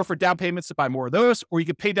use it more for down payments to buy more of those, or you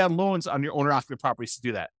can pay down loans on your owner-occupied properties to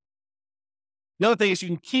do that. The other thing is you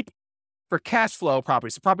can keep for cash flow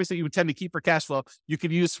properties, the properties that you would tend to keep for cash flow, you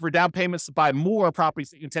could use for down payments to buy more properties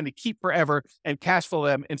that you intend to keep forever and cash flow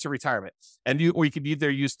them into retirement. Or you could either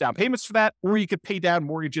use down payments for that, or you could pay down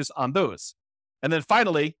mortgages on those. And then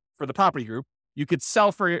finally, for the property group, you could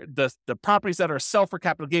sell for the properties that are sell for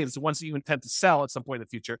capital gains, the ones that you intend to sell at some point in the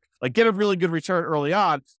future, like get a really good return early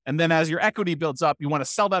on. And then as your equity builds up, you want to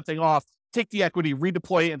sell that thing off, take the equity,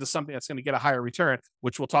 redeploy it into something that's going to get a higher return,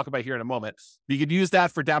 which we'll talk about here in a moment. You could use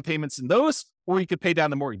that for down payments in those, or you could pay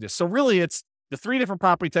down the mortgages. So really it's the three different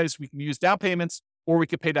property types. We can use down payments, or we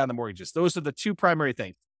could pay down the mortgages. Those are the two primary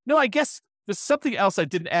things. No, I guess there's something else I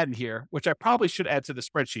didn't add in here, which I probably should add to the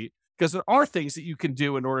spreadsheet, because there are things that you can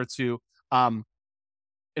do in order to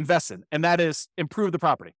invest in, and that is improve the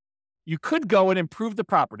property. You could go and improve the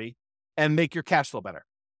property and make your cash flow better.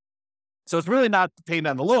 So it's really not paying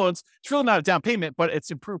down the loans. It's really not a down payment, but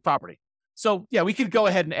it's improved property. So yeah, we could go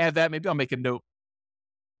ahead and add that. Maybe I'll make a note.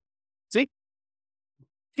 See?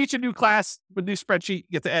 Teach a new class with a new spreadsheet, you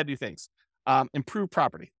get to add new things. Improve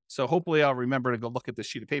property. So hopefully I'll remember to go look at this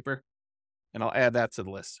sheet of paper and I'll add that to the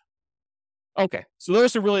list. Okay, so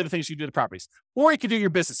those are really the things you do to properties. Or you could do your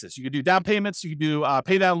businesses. You could do down payments, you could do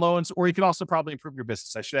pay down loans, or you can also probably improve your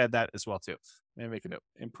business. I should add that as well too. Maybe make a note.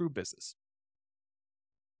 Improve business.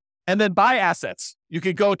 And then buy assets. You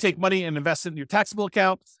could go take money and invest it in your taxable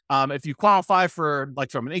account. If you qualify for,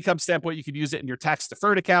 like from an income standpoint, you could use it in your tax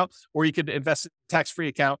deferred account, or you could invest in a tax-free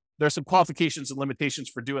account. There's some qualifications and limitations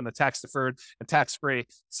for doing the tax deferred and tax-free.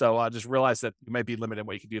 So just realize that you might be limited in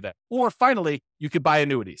what you can do that. Or finally, you could buy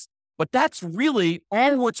annuities. But that's really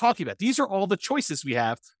all we're talking about. These are all the choices we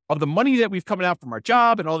have of the money that we've coming out from our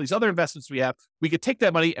job and all these other investments we have. We could take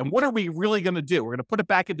that money and what are we really going to do? We're going to put it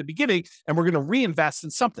back at the beginning and we're going to reinvest in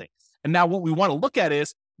something. And now what we want to look at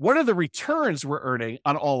is what are the returns we're earning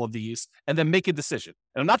on all of these, and then make a decision.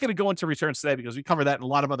 And I'm not going to go into returns today because we cover that in a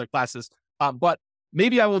lot of other classes. But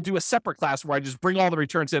maybe I will do a separate class where I just bring all the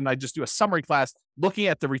returns in and I just do a summary class looking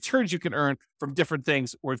at the returns you can earn from different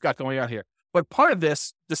things we've got going on here. But part of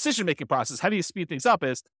this decision-making process, how do you speed things up,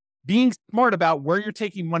 is being smart about where you're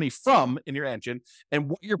taking money from in your engine and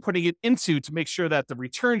what you're putting it into to make sure that the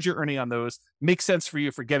returns you're earning on those make sense for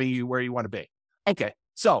you for getting you where you want to be. Okay,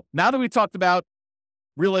 so now that we talked about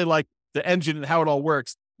really like the engine and how it all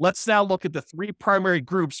works, let's now look at the three primary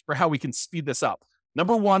groups for how we can speed this up.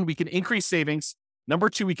 Number one, we can increase savings. Number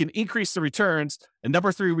two, we can increase the returns. And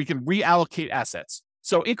number three, we can reallocate assets.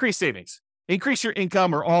 So increase savings. Increase your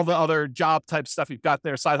income or all the other job type stuff you've got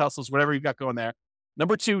there, side hustles, whatever you've got going there.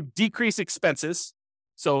 Number two, decrease expenses.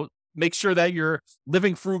 So make sure that you're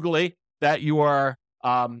living frugally, that you are,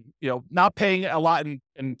 not paying a lot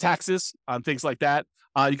in taxes on things like that.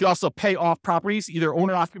 You can also pay off properties, either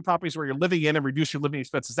owner-occupied properties where you're living in and reduce your living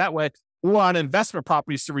expenses that way, or on investment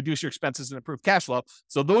properties to reduce your expenses and improve cash flow.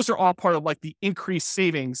 So those are all part of like the increased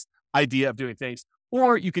savings idea of doing things.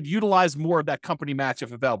 Or you could utilize more of that company match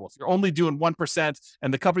if available. If you're only doing 1%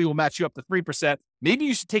 and the company will match you up to 3%, maybe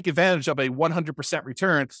you should take advantage of a 100%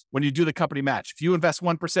 return when you do the company match. If you invest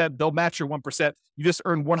 1%, they'll match your 1%. You just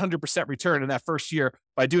earn 100% return in that first year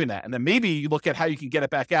by doing that. And then maybe you look at how you can get it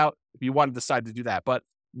back out if you want to decide to do that. But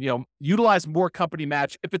utilize more company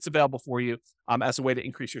match if it's available for you as a way to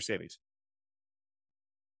increase your savings.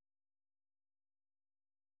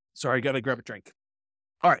 Sorry, I got to grab a drink.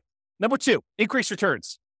 All right. Number two, increase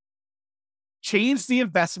returns. Change the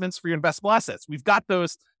investments for your investable assets. We've got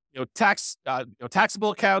those, taxable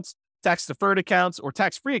accounts, tax deferred accounts, or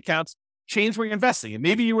tax-free accounts. Change where you're investing. And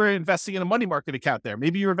maybe you were investing in a money market account there.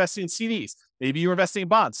 Maybe you're investing in CDs. Maybe you're investing in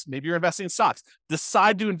bonds. Maybe you're investing in stocks.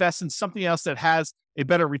 Decide to invest in something else that has a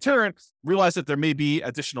better return. Realize that there may be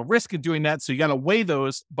additional risk in doing that. So you got to weigh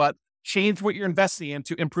those, but change what you're investing in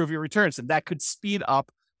to improve your returns. And that could speed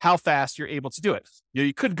up how fast you're able to do it.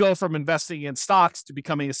 You could go from investing in stocks to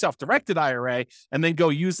becoming a self-directed IRA and then go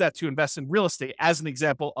use that to invest in real estate as an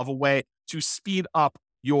example of a way to speed up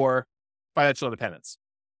your financial independence.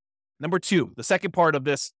 Number two, the second part of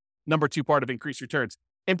this, number two part of increased returns,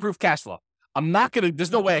 improve cash flow.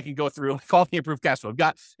 There's no way I can go through all the improved cash flow. I've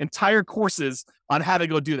got entire courses on how to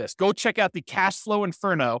go do this. Go check out the Cash Flow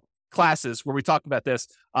Inferno classes where we talk about this.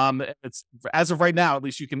 It's as of right now, at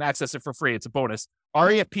least you can access it for free. It's a bonus.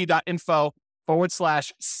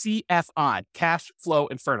 refp.info/CFI, Cash Flow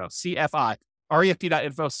Inferno, CFI,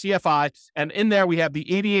 refp.info, CFI. And in there, we have the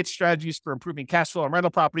 88 strategies for improving cash flow on rental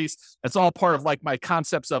properties. It's all part of like my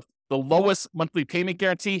concepts of the lowest monthly payment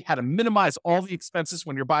guarantee, how to minimize all the expenses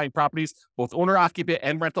when you're buying properties, both owner-occupant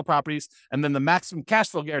and rental properties, and then the maximum cash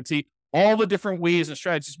flow guarantee, all the different ways and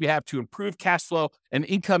strategies we have to improve cash flow and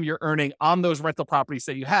income you're earning on those rental properties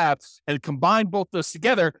that you have, and combine both those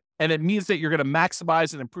together. And it means that you're going to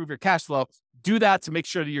maximize and improve your cash flow. Do that to make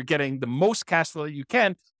sure that you're getting the most cash flow that you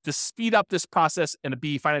can to speed up this process and to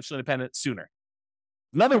be financially independent sooner.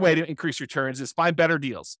 Another way to increase returns is find better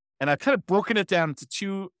deals. And I've kind of broken it down into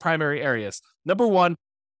two primary areas. Number one,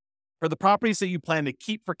 for the properties that you plan to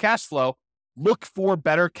keep for cash flow, look for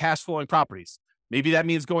better cash flowing properties. Maybe that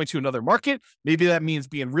means going to another market. Maybe that means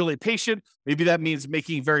being really patient. Maybe that means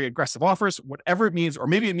making very aggressive offers, whatever it means. Or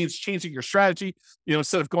maybe it means changing your strategy.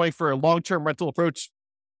 Instead of going for a long-term rental approach,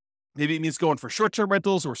 maybe it means going for short-term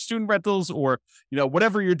rentals or student rentals or,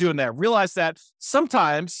 whatever you're doing there. Realize that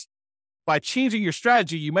sometimes by changing your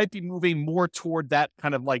strategy, you might be moving more toward that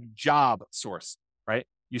kind of like job source, right?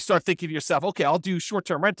 You start thinking to yourself, okay, I'll do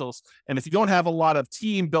short-term rentals. And if you don't have a lot of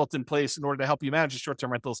team built in place in order to help you manage the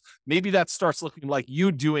short-term rentals, maybe that starts looking like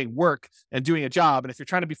you doing work and doing a job. And if you're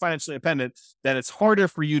trying to be financially independent, then it's harder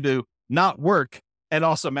for you to not work and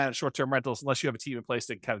also manage short-term rentals unless you have a team in place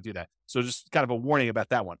that can kind of do that. So just kind of a warning about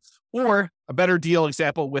that one. Or a better deal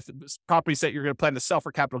example with properties that you're going to plan to sell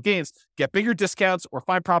for capital gains, get bigger discounts or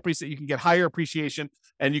find properties that you can get higher appreciation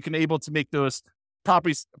and you can able to make those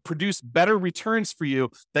properties produce better returns for you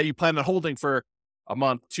that you plan on holding for a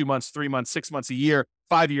month, 2 months, 3 months, 6 months, a year,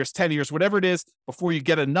 5 years, 10 years, whatever it is, before you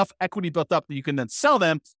get enough equity built up that you can then sell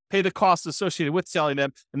them, pay the costs associated with selling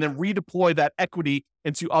them, and then redeploy that equity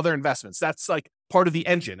into other investments. That's like part of the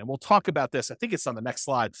engine. And we'll talk about this. I think it's on the next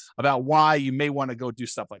slide about why you may want to go do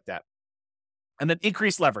stuff like that. And then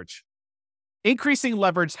increase leverage. Increasing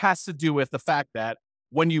leverage has to do with the fact that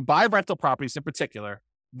when you buy rental properties in particular,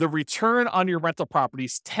 the return on your rental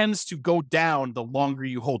properties tends to go down the longer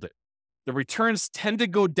you hold it. The returns tend to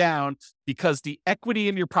go down because the equity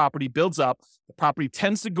in your property builds up. The property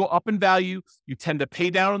tends to go up in value. You tend to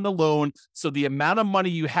pay down on the loan. So the amount of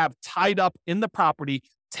money you have tied up in the property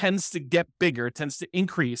tends to get bigger, tends to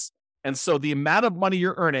increase. And so the amount of money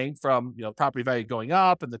you're earning from, property value going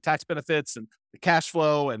up and the tax benefits and the cash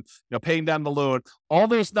flow and, paying down the loan, all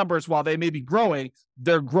those numbers, while they may be growing,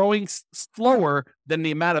 they're growing slower than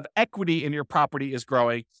the amount of equity in your property is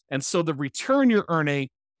growing. And so the return you're earning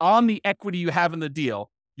on the equity you have in the deal,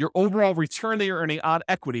 your overall return that you're earning on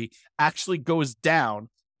equity actually goes down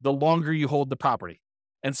the longer you hold the property.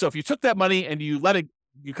 And so if you took that money and you let it,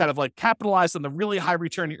 you kind of like capitalize on the really high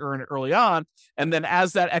return you earn early on. And then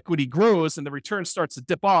as that equity grows and the return starts to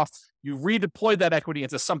dip off, you redeploy that equity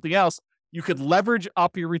into something else. You could leverage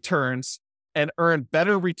up your returns and earn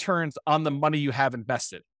better returns on the money you have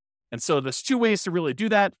invested. And so there's two ways to really do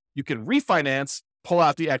that. You can refinance, pull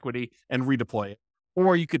out the equity and redeploy it.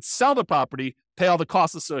 Or you could sell the property, pay all the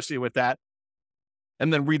costs associated with that,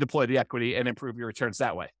 and then redeploy the equity and improve your returns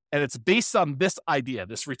that way. And it's based on this idea,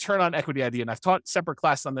 this return on equity idea. And I've taught separate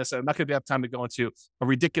classes on this, and I'm not going to have time to go into a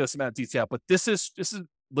ridiculous amount of detail, but this is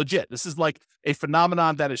legit. This is like a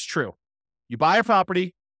phenomenon that is true. You buy a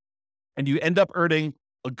property and you end up earning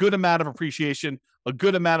a good amount of appreciation, a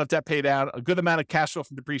good amount of debt pay down, a good amount of cash flow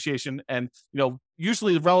from depreciation, and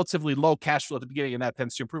usually relatively low cash flow at the beginning, and that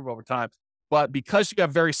tends to improve over time. But because you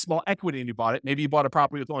have very small equity and you bought it, maybe you bought a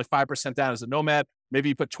property with only 5% down as a nomad, maybe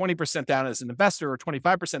you put 20% down as an investor or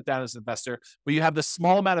 25% down as an investor, but you have this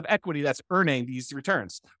small amount of equity that's earning these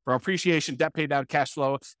returns from appreciation, debt pay down, cash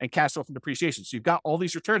flow, and cash flow from depreciation. So you've got all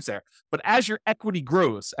these returns there. But as your equity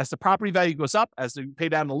grows, as the property value goes up, as you pay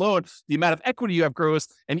down the loan, the amount of equity you have grows.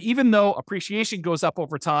 And even though appreciation goes up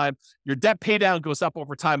over time, your debt pay down goes up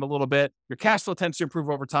over time a little bit, your cash flow tends to improve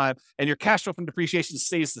over time, and your cash flow from depreciation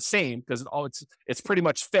stays the same because it's pretty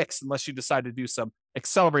much fixed unless you decide to do some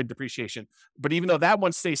accelerated depreciation. But even though that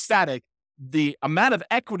one stays static, the amount of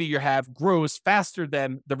equity you have grows faster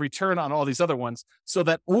than the return on all these other ones, so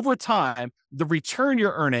that over time, the return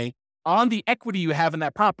you're earning on the equity you have in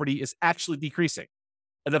that property is actually decreasing.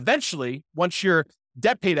 And eventually, once your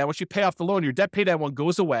debt pay down, once you pay off the loan, your debt pay down one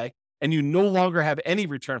goes away, and you no longer have any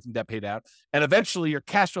return from debt pay down. And eventually your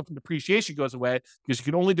cash flow from depreciation goes away because you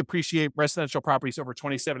can only depreciate residential properties over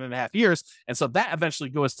 27 and a half years. And so that eventually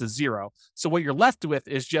goes to zero. So what you're left with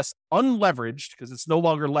is just unleveraged, because it's no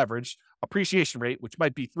longer leveraged, appreciation rate, which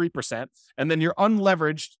might be 3%. And then your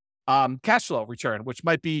unleveraged cash flow return, which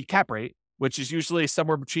might be cap rate, which is usually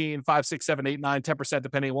somewhere between 5, 6, 7, 8, 9, 10%,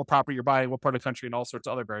 depending on what property you're buying, what part of the country, and all sorts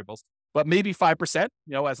of other variables. But maybe 5%,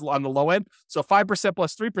 as on the low end. So 5%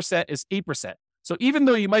 plus 3% is 8%. So even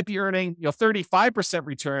though you might be earning, 35%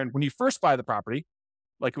 return when you first buy the property,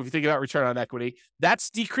 like if you think about return on equity, that's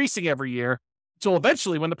decreasing every year So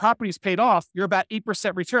eventually, when the property is paid off, you're about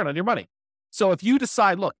 8% return on your money. So if you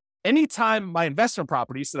decide, look, anytime my investment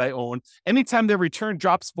properties that I own, anytime their return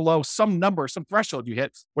drops below some number, some threshold you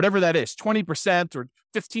hit, whatever that is, 20% or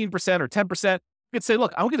 15% or 10%, you could say,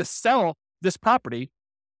 look, I'm going to sell this property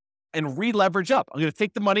and re-leverage up. I'm going to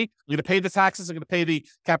take the money. I'm going to pay the taxes. I'm going to pay the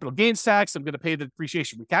capital gains tax. I'm going to pay the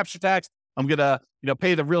depreciation recapture tax. I'm going to,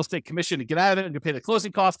 pay the real estate commission to get out of it. I'm going to pay the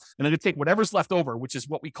closing costs, and I'm going to take whatever's left over, which is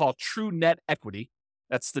what we call true net equity.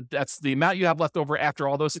 That's the amount you have left over after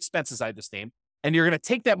all those expenses I just named. And you're going to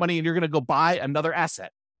take that money and you're going to go buy another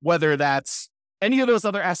asset, whether that's any of those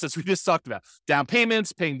other assets we just talked about: down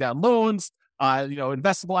payments, paying down loans,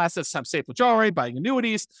 investable assets, some safe majority, buying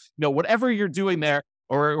annuities, whatever you're doing there.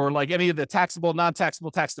 Or like any of the taxable,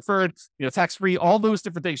 non-taxable, tax deferred, tax-free, all those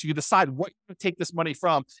different things. You can decide what you're going to take this money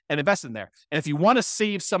from and invest in there. And if you want to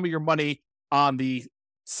save some of your money on the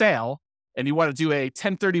sale and you want to do a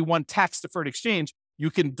 1031 tax deferred exchange,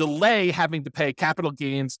 you can delay having to pay capital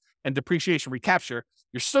gains and depreciation recapture.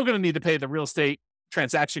 You're still going to need to pay the real estate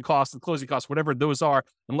transaction costs and closing costs, whatever those are,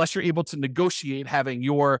 unless you're able to negotiate having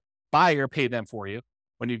your buyer pay them for you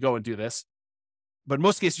when you go and do this. But in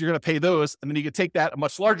most cases, you're going to pay those, and then you can take that a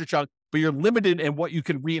much larger chunk, but you're limited in what you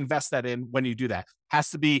can reinvest that in when you do that.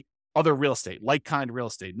 Has to be other real estate, like-kind real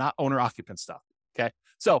estate, not owner-occupant stuff, okay?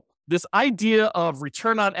 So this idea of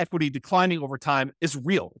return on equity declining over time is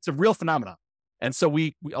real. It's a real phenomenon. And so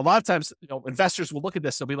we a lot of times, investors will look at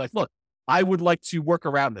this and be like, look, I would like to work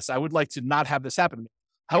around this. I would like to not have this happen to me.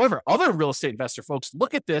 However, other real estate investor folks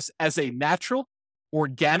look at this as a natural,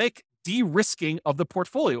 organic de-risking of the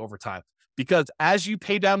portfolio over time. Because as you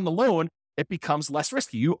pay down the loan, it becomes less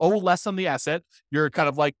risky. You owe less on the asset. Your kind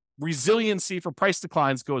of like resiliency for price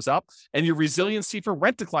declines goes up, and your resiliency for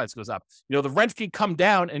rent declines goes up. The rent can come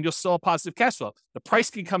down and you'll still have positive cash flow. The price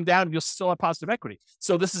can come down and you'll still have positive equity.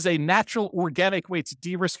 So this is a natural, organic way to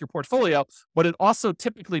de-risk your portfolio, but it also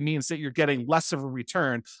typically means that you're getting less of a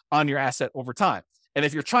return on your asset over time. And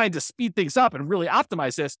if you're trying to speed things up and really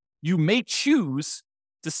optimize this, you may choose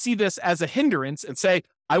to see this as a hindrance and say,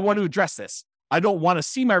 I want to address this. I don't want to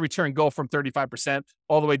see my return go from 35%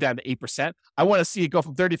 all the way down to 8%. I want to see it go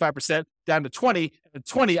from 35% down to 20. And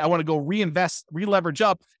 20, I want to go reinvest, re-leverage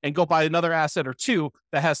up, and go buy another asset or two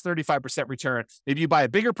that has 35% return. Maybe you buy a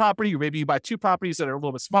bigger property, or maybe you buy two properties that are a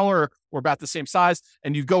little bit smaller or about the same size,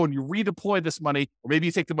 and you go and you redeploy this money, or maybe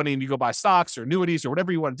you take the money and you go buy stocks or annuities or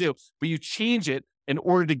whatever you want to do, but you change it in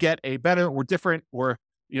order to get a better or different or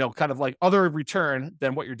kind of like other return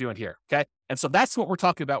than what you're doing here. Okay. And so that's what we're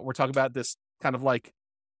talking about. We're talking about this kind of like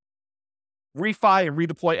refi and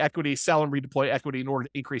redeploy equity, sell and redeploy equity in order to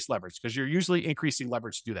increase leverage, because you're usually increasing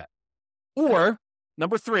leverage to do that. Or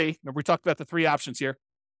number three, remember we talked about the three options here: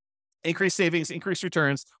 increase savings, increase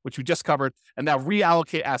returns, which we just covered, and now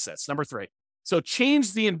reallocate assets. Number three. So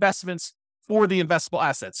change the investments for the investable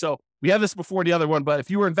assets. So we had this before the other one, but if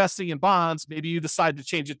you were investing in bonds, maybe you decide to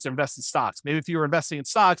change it to invest in stocks. Maybe if you were investing in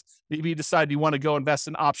stocks, maybe you decide you want to go invest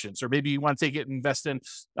in options, or maybe you want to take it and invest in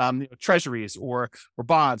treasuries or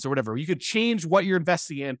bonds or whatever. You could change what you're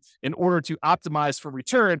investing in order to optimize for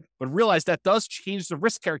return, but realize that does change the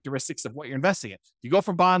risk characteristics of what you're investing in. You go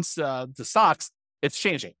from bonds to stocks, it's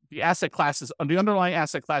changing. The asset classes, the underlying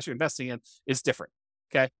asset class you're investing in is different.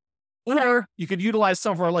 Okay. Or you could utilize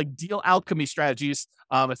some of our like deal alchemy strategies.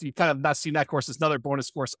 If you've kind of not seen that course, it's another bonus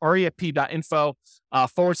course, refp.info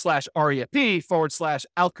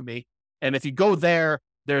 /refp/alchemy. And if you go there,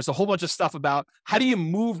 there's a whole bunch of stuff about how do you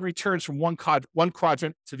move returns from one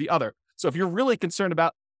quadrant to the other. So if you're really concerned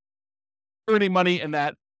about earning money in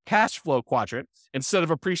that cash flow quadrant instead of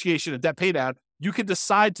appreciation and debt pay down, you can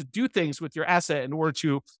decide to do things with your asset in order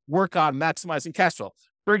to work on maximizing cash flow.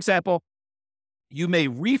 For example, you may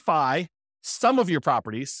refi some of your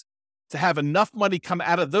properties to have enough money come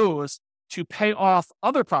out of those to pay off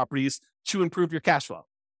other properties to improve your cash flow.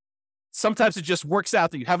 Sometimes it just works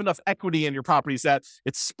out that you have enough equity in your properties that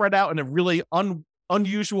it's spread out in a really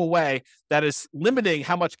unusual way that is limiting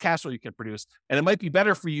how much cash flow you can produce. And it might be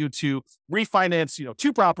better for you to refinance,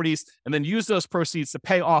 two properties and then use those proceeds to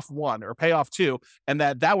pay off one or pay off two. And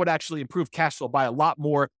that would actually improve cash flow by a lot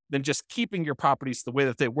more than just keeping your properties the way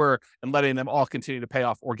that they were and letting them all continue to pay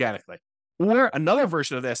off organically. Or another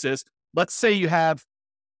version of this is, let's say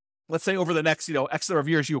over the next, X number of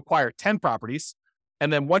years, you acquire 10 properties.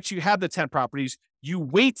 And then once you have the 10 properties, you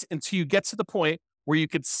wait until you get to the point where you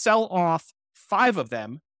could sell off 5 of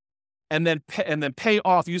them and then pay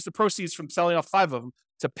off, use the proceeds from selling off 5 of them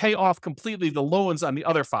to pay off completely the loans on the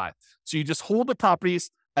other 5. So you just hold the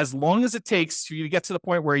properties as long as it takes for you to get to the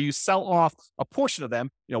point where you sell off a portion of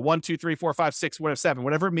them, 1, 2, 3, 4, 5, 6, 7,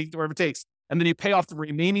 whatever it takes. and then you pay off the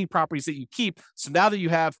remaining properties that you keep. So now that you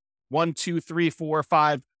have 1, 2, 3, 4,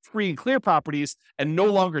 5 free and clear properties and no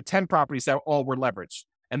longer 10 properties that all were leveraged.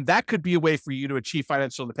 And that could be a way for you to achieve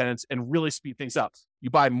financial independence and really speed things up. You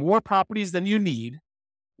buy more properties than you need,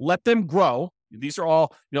 let them grow. These are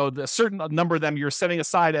all, the certain number of them you're setting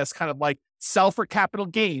aside as kind of like sell for capital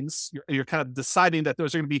gains. You're kind of deciding that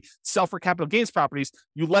those are going to be sell for capital gains properties.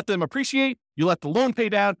 You let them appreciate, you let the loan pay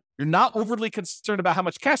down. You're not overly concerned about how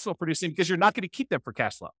much cash flow producing because you're not going to keep them for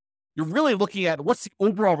cash flow. You're really looking at what's the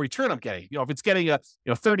overall return I'm getting. If it's getting a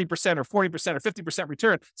 30% or 40% or 50%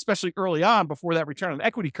 return, especially early on before that return on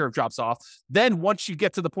equity curve drops off, then once you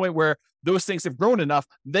get to the point where those things have grown enough,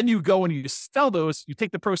 then you go and you sell those, you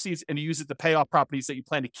take the proceeds and you use it to pay off properties that you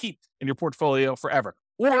plan to keep in your portfolio forever.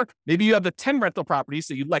 Or maybe you have the 10 rental properties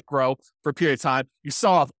that you let grow for a period of time. You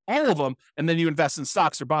sell off all of them, and then you invest in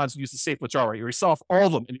stocks or bonds and use the safe withdrawal rate. Or you sell off all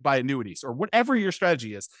of them and you buy annuities, or whatever your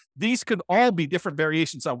strategy is. These could all be different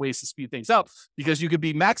variations on ways to speed things up because you could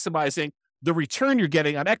be maximizing the return you're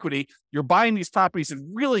getting on equity. You're buying these properties and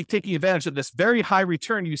really taking advantage of this very high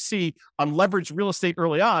return you see on leveraged real estate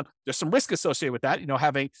early on. There's some risk associated with that,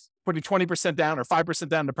 putting 20% down or 5%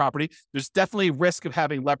 down in the property. There's definitely risk of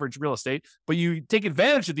having leveraged real estate, but you take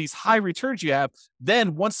advantage of these high returns you have.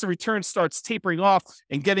 Then once the return starts tapering off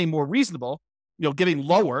and getting more reasonable, getting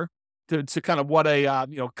lower to kind of what a,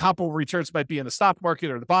 comparable returns might be in the stock market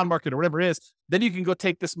or the bond market or whatever it is, then you can go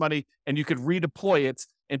take this money and you could redeploy it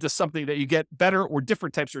into something that you get better or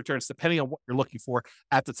different types of returns depending on what you're looking for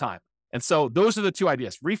at the time. And so those are the two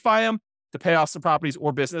ideas: refi them to pay off some properties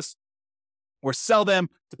or business, or sell them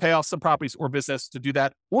to pay off some properties or business to do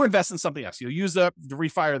that, or invest in something else. Use the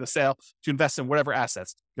refi or the sale to invest in whatever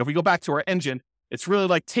assets. If we go back to our engine, it's really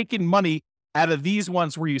like taking money out of these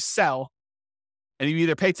ones where you sell and you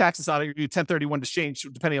either pay taxes on it or you do 1031 exchange,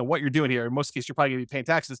 depending on what you're doing here. In most cases, you're probably going to be paying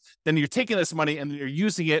taxes. Then you're taking this money and you're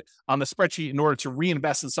using it on the spreadsheet in order to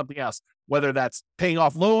reinvest in something else, whether that's paying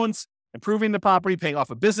off loans, improving the property, paying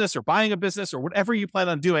off a business or buying a business or whatever you plan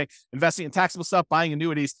on doing, investing in taxable stuff, buying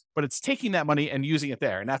annuities, but it's taking that money and using it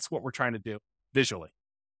there. And that's what we're trying to do visually.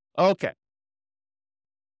 Okay.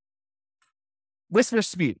 Risk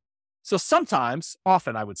versus speed. So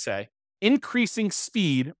often I would say, increasing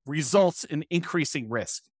speed results in increasing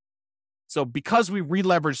risk. So because we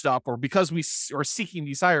re-leveraged up or because we are seeking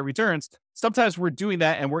these higher returns, sometimes we're doing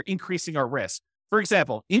that and we're increasing our risk. For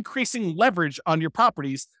example, increasing leverage on your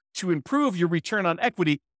properties to improve your return on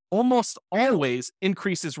equity almost always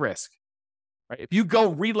increases risk. Right? If you go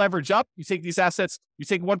re-leverage up, you take these assets, you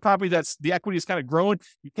take one property that's the equity is kind of growing,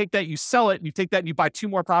 you take that, you sell it, and you take that and you buy 2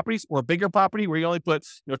 more properties or a bigger property where you only put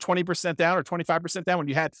 20% down or 25% down when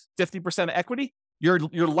you had 50% of equity, you're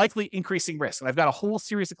likely increasing risk. And I've got a whole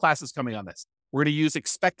series of classes coming on this. We're going to use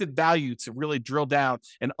expected value to really drill down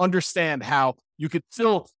and understand how you could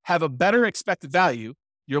still have a better expected value.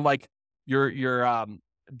 The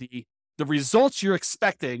results you're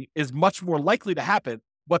expecting is much more likely to happen,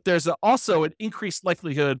 but there's also an increased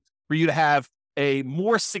likelihood for you to have a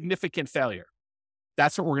more significant failure.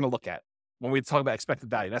 That's what we're going to look at when we talk about expected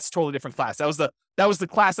value. That's a totally different class. That was the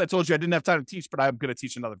class I told you I didn't have time to teach, but I'm going to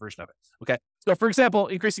teach another version of it. Okay. So for example,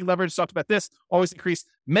 increasing leverage, talked about this, always increase.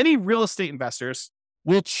 Many real estate investors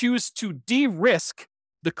will choose to de-risk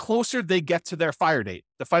the closer they get to their FIRE date,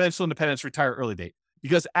 the financial independence retire early date.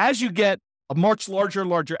 Because as you get a much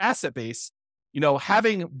larger asset base,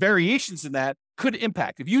 having variations in that could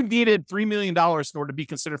impact. If you needed $3 million in order to be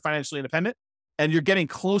considered financially independent and you're getting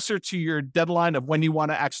closer to your deadline of when you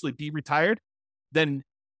want to actually be retired, then,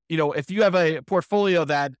 if you have a portfolio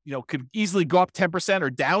that, could easily go up 10% or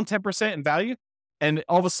down 10% in value, and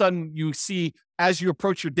all of a sudden you see as you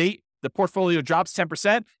approach your date, the portfolio drops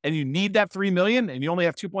 10% and you need that 3 million and you only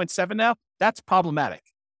have 2.7 now, that's problematic.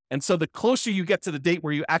 And so the closer you get to the date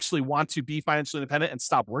where you actually want to be financially independent and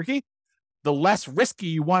stop working, the less risky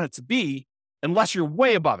you want it to be, unless you're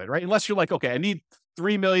way above it, right? Unless you're like, okay, I need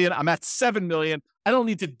 3 million, I'm at 7 million. I don't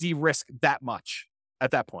need to de-risk that much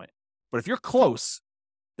at that point. But if you're close,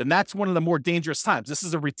 then that's one of the more dangerous times. This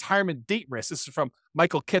is a retirement date risk. This is from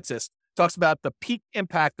Michael Kitces. Talks about the peak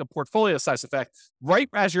impact of portfolio size effect. Right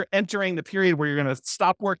as you're entering the period where you're going to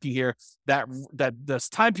stop working here, that this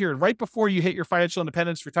time period right before you hit your financial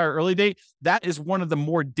independence, retire early date, that is one of the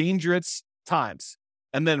more dangerous times.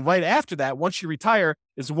 And then right after that, once you retire,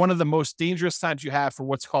 is one of the most dangerous times you have for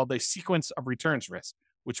what's called a sequence of returns risk,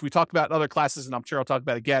 which we talked about in other classes, and I'm sure I'll talk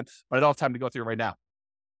about again, but I don't have time to go through it right now.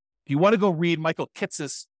 If you want to go read Michael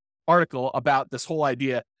Kitces' article about this whole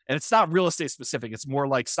idea, and it's not real estate specific, it's more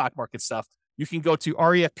like stock market stuff, you can go to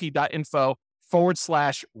refp.info/red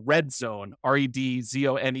zone,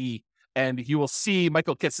 REDZONE, And you will see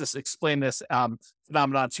Michael Kitces explain this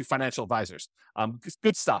phenomenon to financial advisors.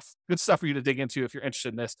 Good stuff for you to dig into if you're interested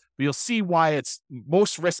in this. But you'll see why it's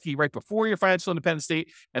most risky right before your financial independence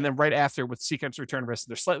date and then right after with sequence return risk.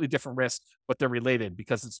 They're slightly different risks, but they're related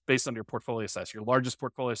because it's based on your portfolio size. Your largest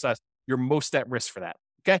portfolio size, you're most at risk for that.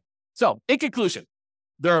 Okay. So in conclusion,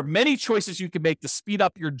 there are many choices you can make to speed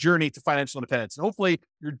up your journey to financial independence. And hopefully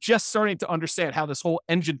you're just starting to understand how this whole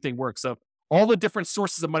engine thing works of all the different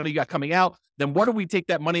sources of money you got coming out. Then what do we take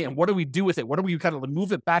that money and what do we do with it? What do we kind of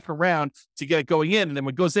move it back around to get it going in? And then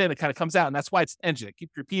when it goes in, it kind of comes out. And that's why it's an engine. It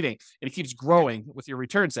keeps repeating and it keeps growing with your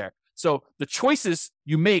returns there. So the choices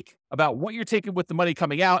you make about what you're taking with the money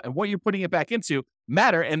coming out and what you're putting it back into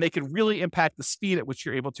matter, and they can really impact the speed at which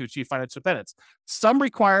you're able to achieve financial independence. Some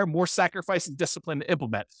require more sacrifice and discipline to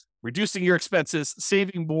implement. Reducing your expenses,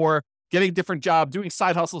 saving more, getting a different job, doing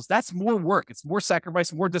side hustles, that's more work. It's more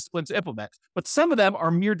sacrifice, more discipline to implement. But some of them are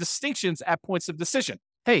mere distinctions at points of decision.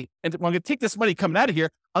 Hey, and I'm going to take this money coming out of here.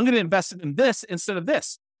 I'm going to invest it in this instead of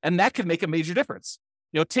this. And that can make a major difference.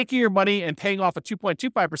 Taking your money and paying off a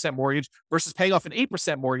 2.25% mortgage versus paying off an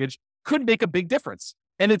 8% mortgage could make a big difference.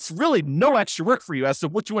 And it's really no extra work for you as to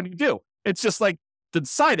what you want to do. It's just like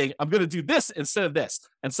deciding I'm going to do this instead of this.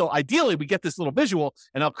 And so ideally we get this little visual,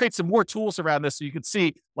 and I'll create some more tools around this so you can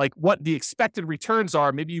see like what the expected returns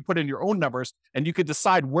are. Maybe you put in your own numbers and you could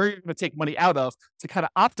decide where you're going to take money out of to kind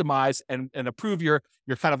of optimize and improve your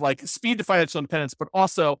kind of like speed to financial independence, but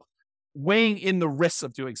also weighing in the risks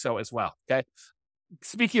of doing so as well. Okay.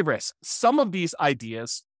 Speaking of risk, some of these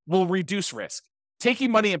ideas will reduce risk. Taking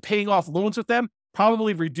money and paying off loans with them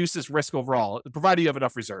probably reduces risk overall, provided you have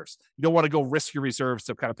enough reserves. You don't want to go risk your reserves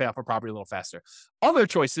to kind of pay off a property a little faster. Other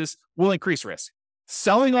choices will increase risk.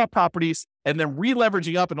 Selling off properties and then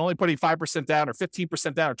re-leveraging up and only putting 5% down or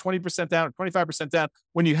 15% down or 20% down or 25% down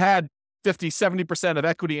when you had 50, 70% of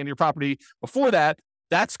equity in your property before that,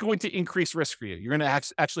 that's going to increase risk for you. You're going to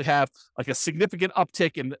actually have like a significant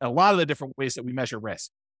uptick in a lot of the different ways that we measure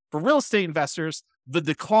risk. For real estate investors, the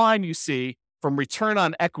decline you see from return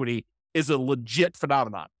on equity is a legit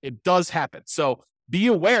phenomenon. It does happen. So be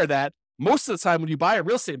aware that most of the time when you buy a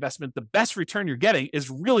real estate investment, the best return you're getting is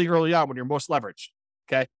really early on when you're most leveraged.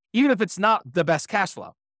 Okay. Even if it's not the best cash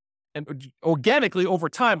flow. And organically over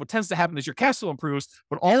time, what tends to happen is your cash flow improves,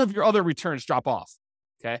 but all of your other returns drop off.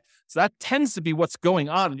 Okay. So that tends to be what's going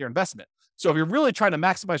on in your investment. So if you're really trying to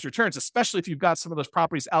maximize returns, especially if you've got some of those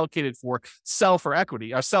properties allocated for sell for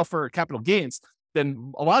equity or sell for capital gains,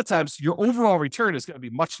 then a lot of times your overall return is going to be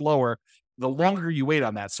much lower the longer you wait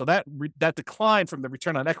on that. So that decline from the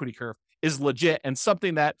return on equity curve is legit and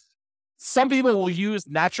something that some people will use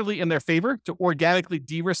naturally in their favor to organically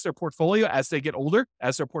de-risk their portfolio as they get older,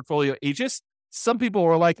 as their portfolio ages. Some people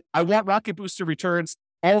are like, I want rocket booster returns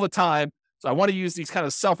all the time. So I want to use these kind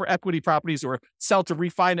of sell for equity properties or sell to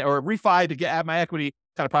refi to get at my equity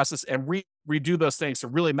kind of process and redo those things to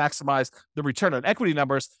really maximize the return on equity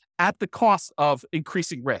numbers at the cost of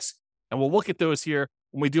increasing risk. And we'll look at those here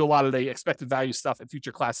when we do a lot of the expected value stuff in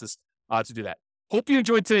future classes to do that. Hope you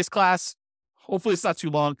enjoyed today's class. Hopefully it's not too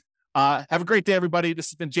long. Have a great day, everybody. This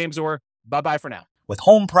has been James Orr. Bye-bye for now. With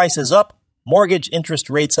home prices up, mortgage interest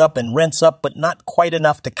rates up, and rents up, but not quite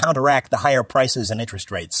enough to counteract the higher prices and interest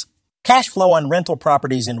rates. Cash flow on rental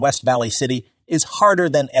properties in West Valley City is harder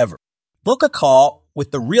than ever. Book a call with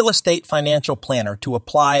the Real Estate Financial Planner to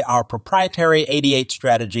apply our proprietary 88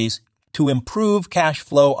 strategies to improve cash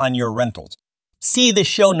flow on your rentals. See the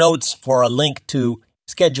show notes for a link to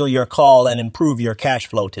schedule your call and improve your cash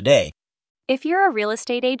flow today. If you're a real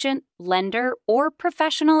estate agent, lender, or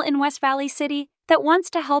professional in West Valley City that wants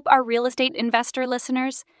to help our real estate investor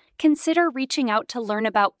listeners, consider reaching out to learn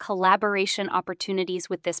about collaboration opportunities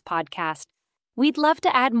with this podcast. We'd love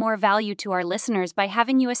to add more value to our listeners by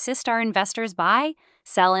having you assist our investors buy,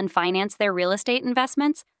 sell, and finance their real estate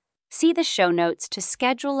investments. See the show notes to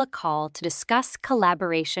schedule a call to discuss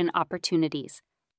collaboration opportunities.